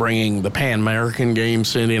responsible in bringing the Pan American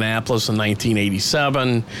Games to Indianapolis in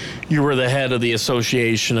 1987. You were the head of the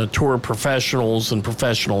Association of Tour Professionals and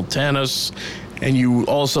Professional Tennis, and you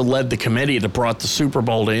also led the committee that brought the Super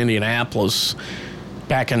Bowl to Indianapolis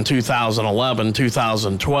back in 2011,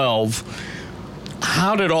 2012.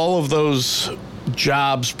 How did all of those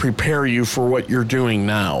jobs prepare you for what you're doing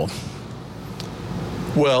now?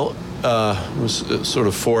 Well, it was a sort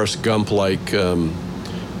of Forrest Gump-like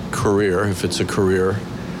career, if it's a career.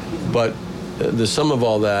 But the sum of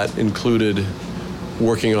all that included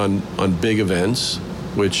working on big events,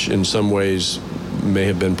 which in some ways may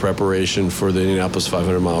have been preparation for the Indianapolis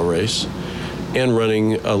 500-mile race, and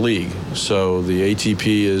running a league. So the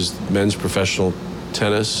ATP is men's professional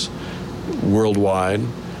tennis worldwide,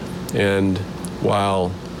 and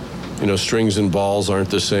while strings and balls aren't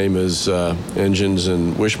the same as engines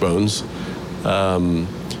and wishbones,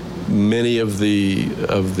 many of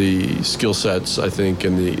the skill sets, I think,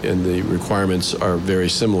 and the requirements are very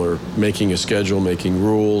similar. Making a schedule, making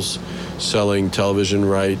rules, selling television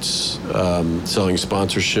rights, selling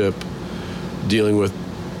sponsorship, dealing with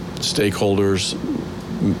stakeholders,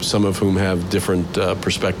 some of whom have different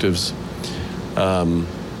perspectives.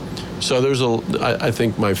 So there's I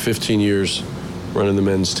think my 15 years running the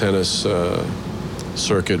men's tennis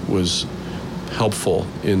circuit was helpful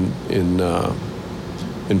in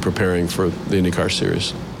preparing for the IndyCar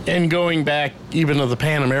Series. And going back even to the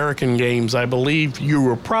Pan American Games, I believe you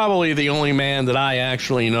were probably the only man that I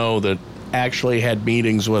actually know that actually had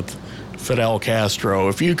meetings with Fidel Castro.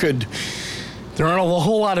 If you could, there aren't a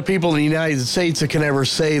whole lot of people in the United States that can ever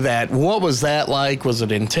say that. What was that like? Was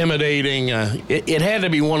it intimidating? It had to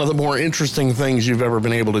be one of the more interesting things you've ever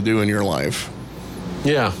been able to do in your life.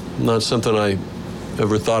 Yeah, not something I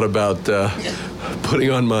ever thought about putting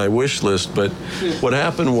on my wish list, but what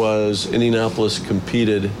happened was Indianapolis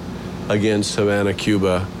competed against Havana,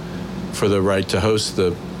 Cuba for the right to host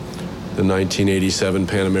the 1987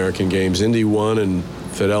 Pan American Games. Indy won, and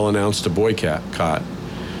Fidel announced a boycott.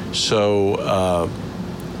 So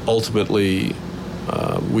ultimately,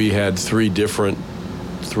 we had 3 different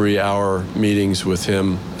 3-hour meetings with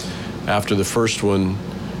him. After the first one,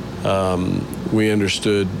 we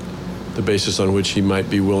understood the basis on which he might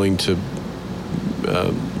be willing to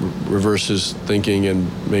reverse his thinking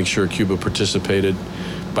and make sure Cuba participated.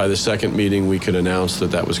 By the second meeting, we could announce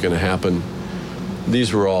that was going to happen.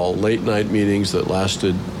 These were all late-night meetings that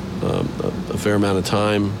lasted a fair amount of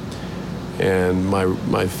time. And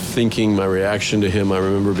my thinking, my reaction to him, I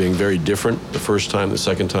remember being very different the first time, the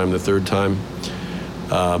second time, the third time.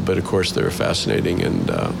 But of course, they were fascinating. And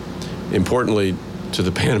importantly, to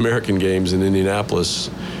the Pan American Games in Indianapolis,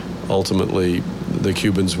 ultimately the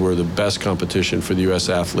Cubans were the best competition for the U.S.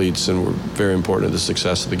 athletes and were very important to the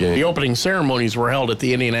success of the game. The opening ceremonies were held at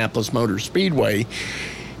the Indianapolis Motor Speedway.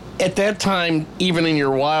 At that time, even in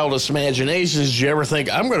your wildest imaginations, did you ever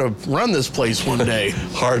think, I'm going to run this place one day?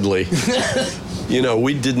 Hardly.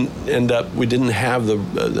 We didn't have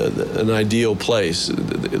an ideal place.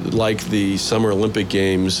 Like the Summer Olympic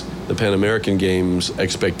Games, the Pan American Games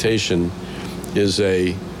expectation is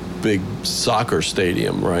a big soccer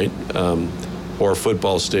stadium, right? Or a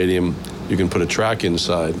football stadium. You can put a track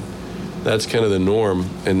inside. That's kind of the norm,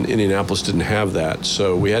 and Indianapolis didn't have that.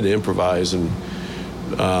 So we had to improvise, and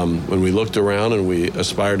when we looked around and we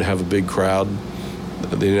aspired to have a big crowd,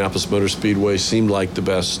 the Indianapolis Motor Speedway seemed like the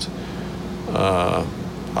best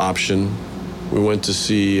option. We went to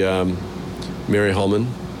see Mary Hullman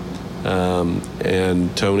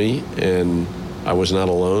and Tony, and I was not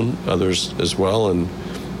alone, others as well, and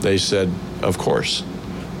they said, of course,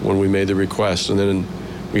 when we made the request. And then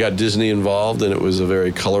we got Disney involved, and it was a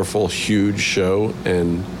very colorful, huge show,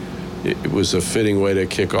 and it was a fitting way to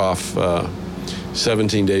kick off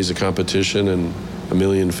 17 days of competition and 1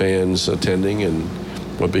 million fans attending, and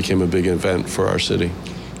what became a big event for our city.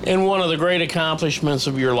 And one of the great accomplishments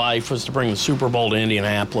of your life was to bring the Super Bowl to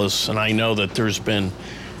Indianapolis, and I know that there's been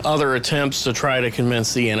other attempts to try to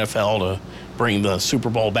convince the NFL to bring the Super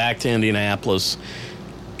Bowl back to Indianapolis.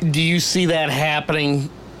 Do you see that happening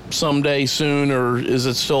someday soon, or is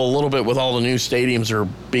it still a little bit with all the new stadiums that are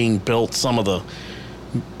being built, some of the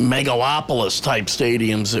megalopolis-type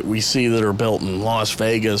stadiums that we see that are built in Las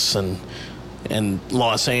Vegas and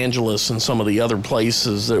Los Angeles and some of the other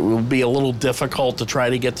places, that it will be a little difficult to try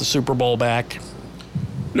to get the Super Bowl back?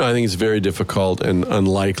 No, I think it's very difficult and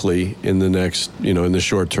unlikely in the next, in the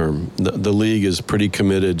short term. The league is pretty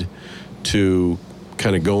committed to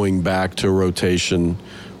kind of going back to rotation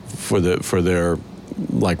for their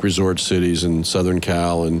like resort cities in Southern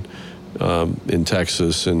Cal and in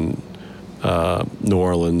Texas and New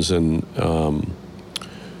Orleans and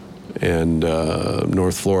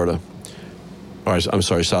North Florida. Or, I'm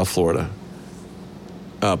sorry, South Florida.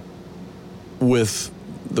 With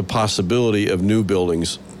the possibility of new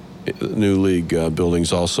buildings, new league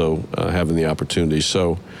buildings also having the opportunity.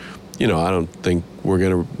 So, I don't think we're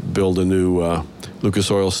going to build a new Lucas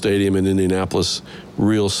Oil Stadium in Indianapolis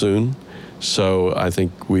real soon. So I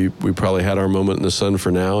think we probably had our moment in the sun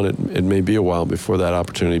for now, and it may be a while before that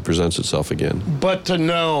opportunity presents itself again. But to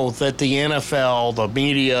know that the NFL, the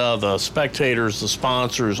media, the spectators, the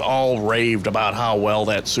sponsors all raved about how well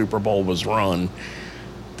that Super Bowl was run,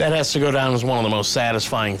 that has to go down as one of the most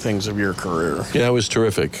satisfying things of your career. Yeah, it was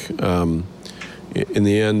terrific. In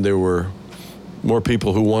the end, there were more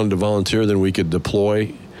people who wanted to volunteer than we could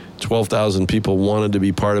deploy. 12,000 people wanted to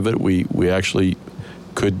be part of it. We actually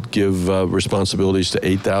could give responsibilities to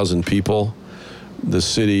 8,000 people. The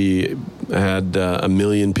city had 1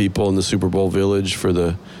 million people in the Super Bowl Village for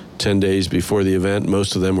the 10 days before the event.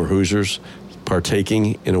 Most of them were Hoosiers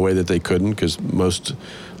partaking in a way that they couldn't, because most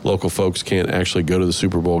local folks can't actually go to the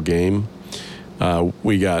Super Bowl game.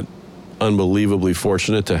 We got unbelievably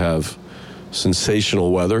fortunate to have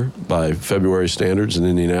sensational weather by February standards in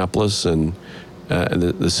Indianapolis, and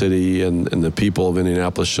the city and the people of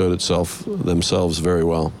Indianapolis showed themselves very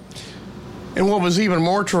well. And what was even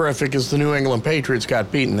more terrific is the New England Patriots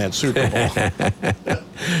got beat in that Super Bowl.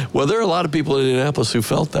 Well, there are a lot of people in Indianapolis who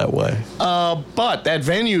felt that way. But that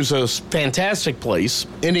venue's a fantastic place.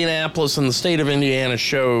 Indianapolis and the state of Indiana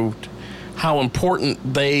showed how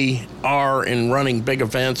important they are in running big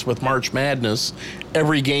events with March Madness,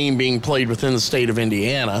 every game being played within the state of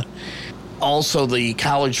Indiana. Also, the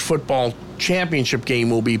college football championship game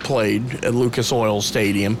will be played at Lucas Oil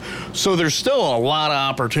Stadium. So there's still a lot of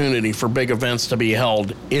opportunity for big events to be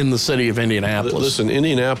held in the city of Indianapolis. Listen,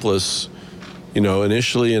 Indianapolis,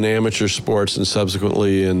 initially in amateur sports and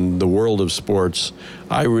subsequently in the world of sports,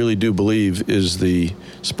 I really do believe is the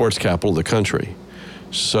sports capital of the country.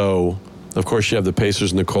 So, of course, you have the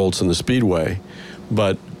Pacers and the Colts and the Speedway,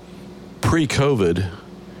 but pre-COVID,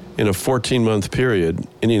 in a 14-month period,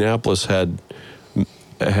 Indianapolis had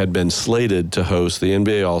been slated to host the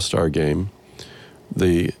NBA All-Star Game,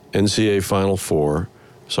 the NCAA Final Four,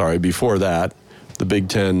 before that, the Big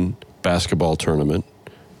Ten basketball tournament,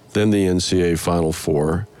 then the NCAA Final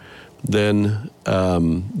Four, then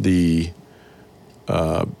the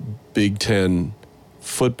Big Ten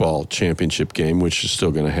football championship game, which is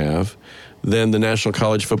still going to have, then the National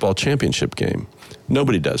College Football Championship game.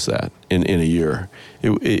 Nobody does that in a year.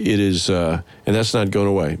 It is, and that's not going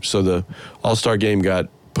away. So the All-Star game got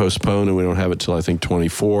postponed, and we don't have it till I think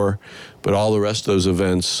 24. But all the rest of those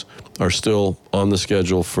events are still on the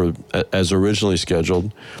schedule for as originally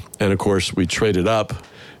scheduled. And of course, we traded up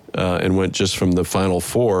and went just from the Final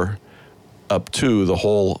Four up to the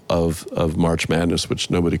whole of March Madness, which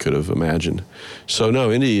nobody could have imagined. So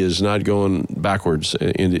no, Indy is not going backwards.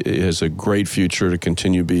 It has a great future to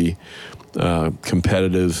continue to be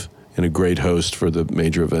competitive and a great host for the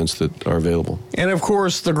major events that are available. And of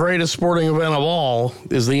course, the greatest sporting event of all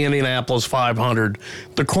is the Indianapolis 500,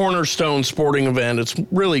 the cornerstone sporting event. It's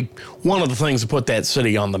really one of the things that put that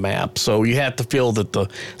city on the map. So you have to feel that the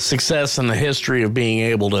success and the history of being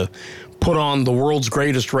able to put on the world's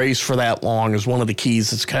greatest race for that long is one of the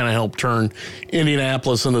keys that's kind of helped turn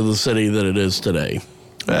Indianapolis into the city that it is today.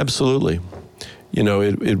 Absolutely. You know,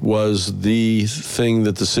 it was the thing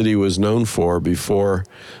that the city was known for before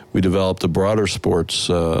we developed a broader sports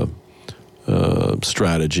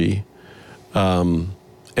strategy. And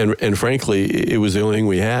frankly, it was the only thing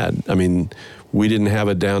we had. I mean, we didn't have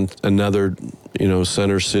another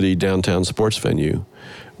center city downtown sports venue.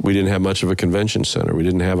 We didn't have much of a convention center. We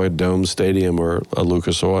didn't have a dome stadium or a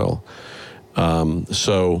Lucas Oil.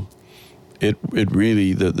 So it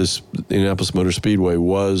really, this Indianapolis Motor Speedway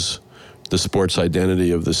was the sports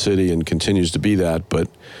identity of the city and continues to be that, but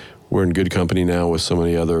we're in good company now with so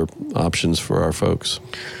many other options for our folks.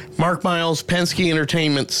 Mark Miles, Penske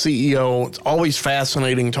Entertainment CEO. It's always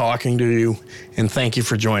fascinating talking to you, and thank you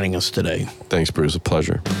for joining us today. Thanks, Bruce. A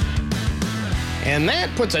pleasure. And that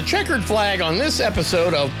puts a checkered flag on this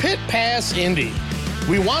episode of Pit Pass Indy.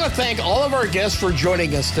 We want to thank all of our guests for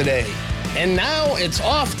joining us today. And now it's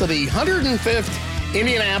off to the 105th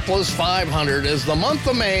Indianapolis 500 as the month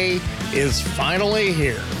of May is finally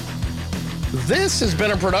here. This has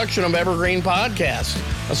been a production of Evergreen Podcast.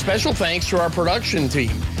 A special thanks to our production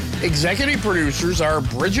team. Executive producers are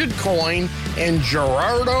Bridget Coyne and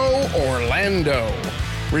Gerardo Orlando.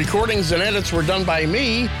 Recordings and edits were done by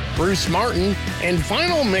me, Bruce Martin, and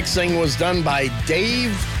final mixing was done by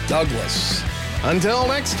Dave Douglas. Until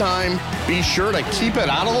next time, be sure to keep it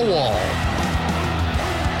out of the wall.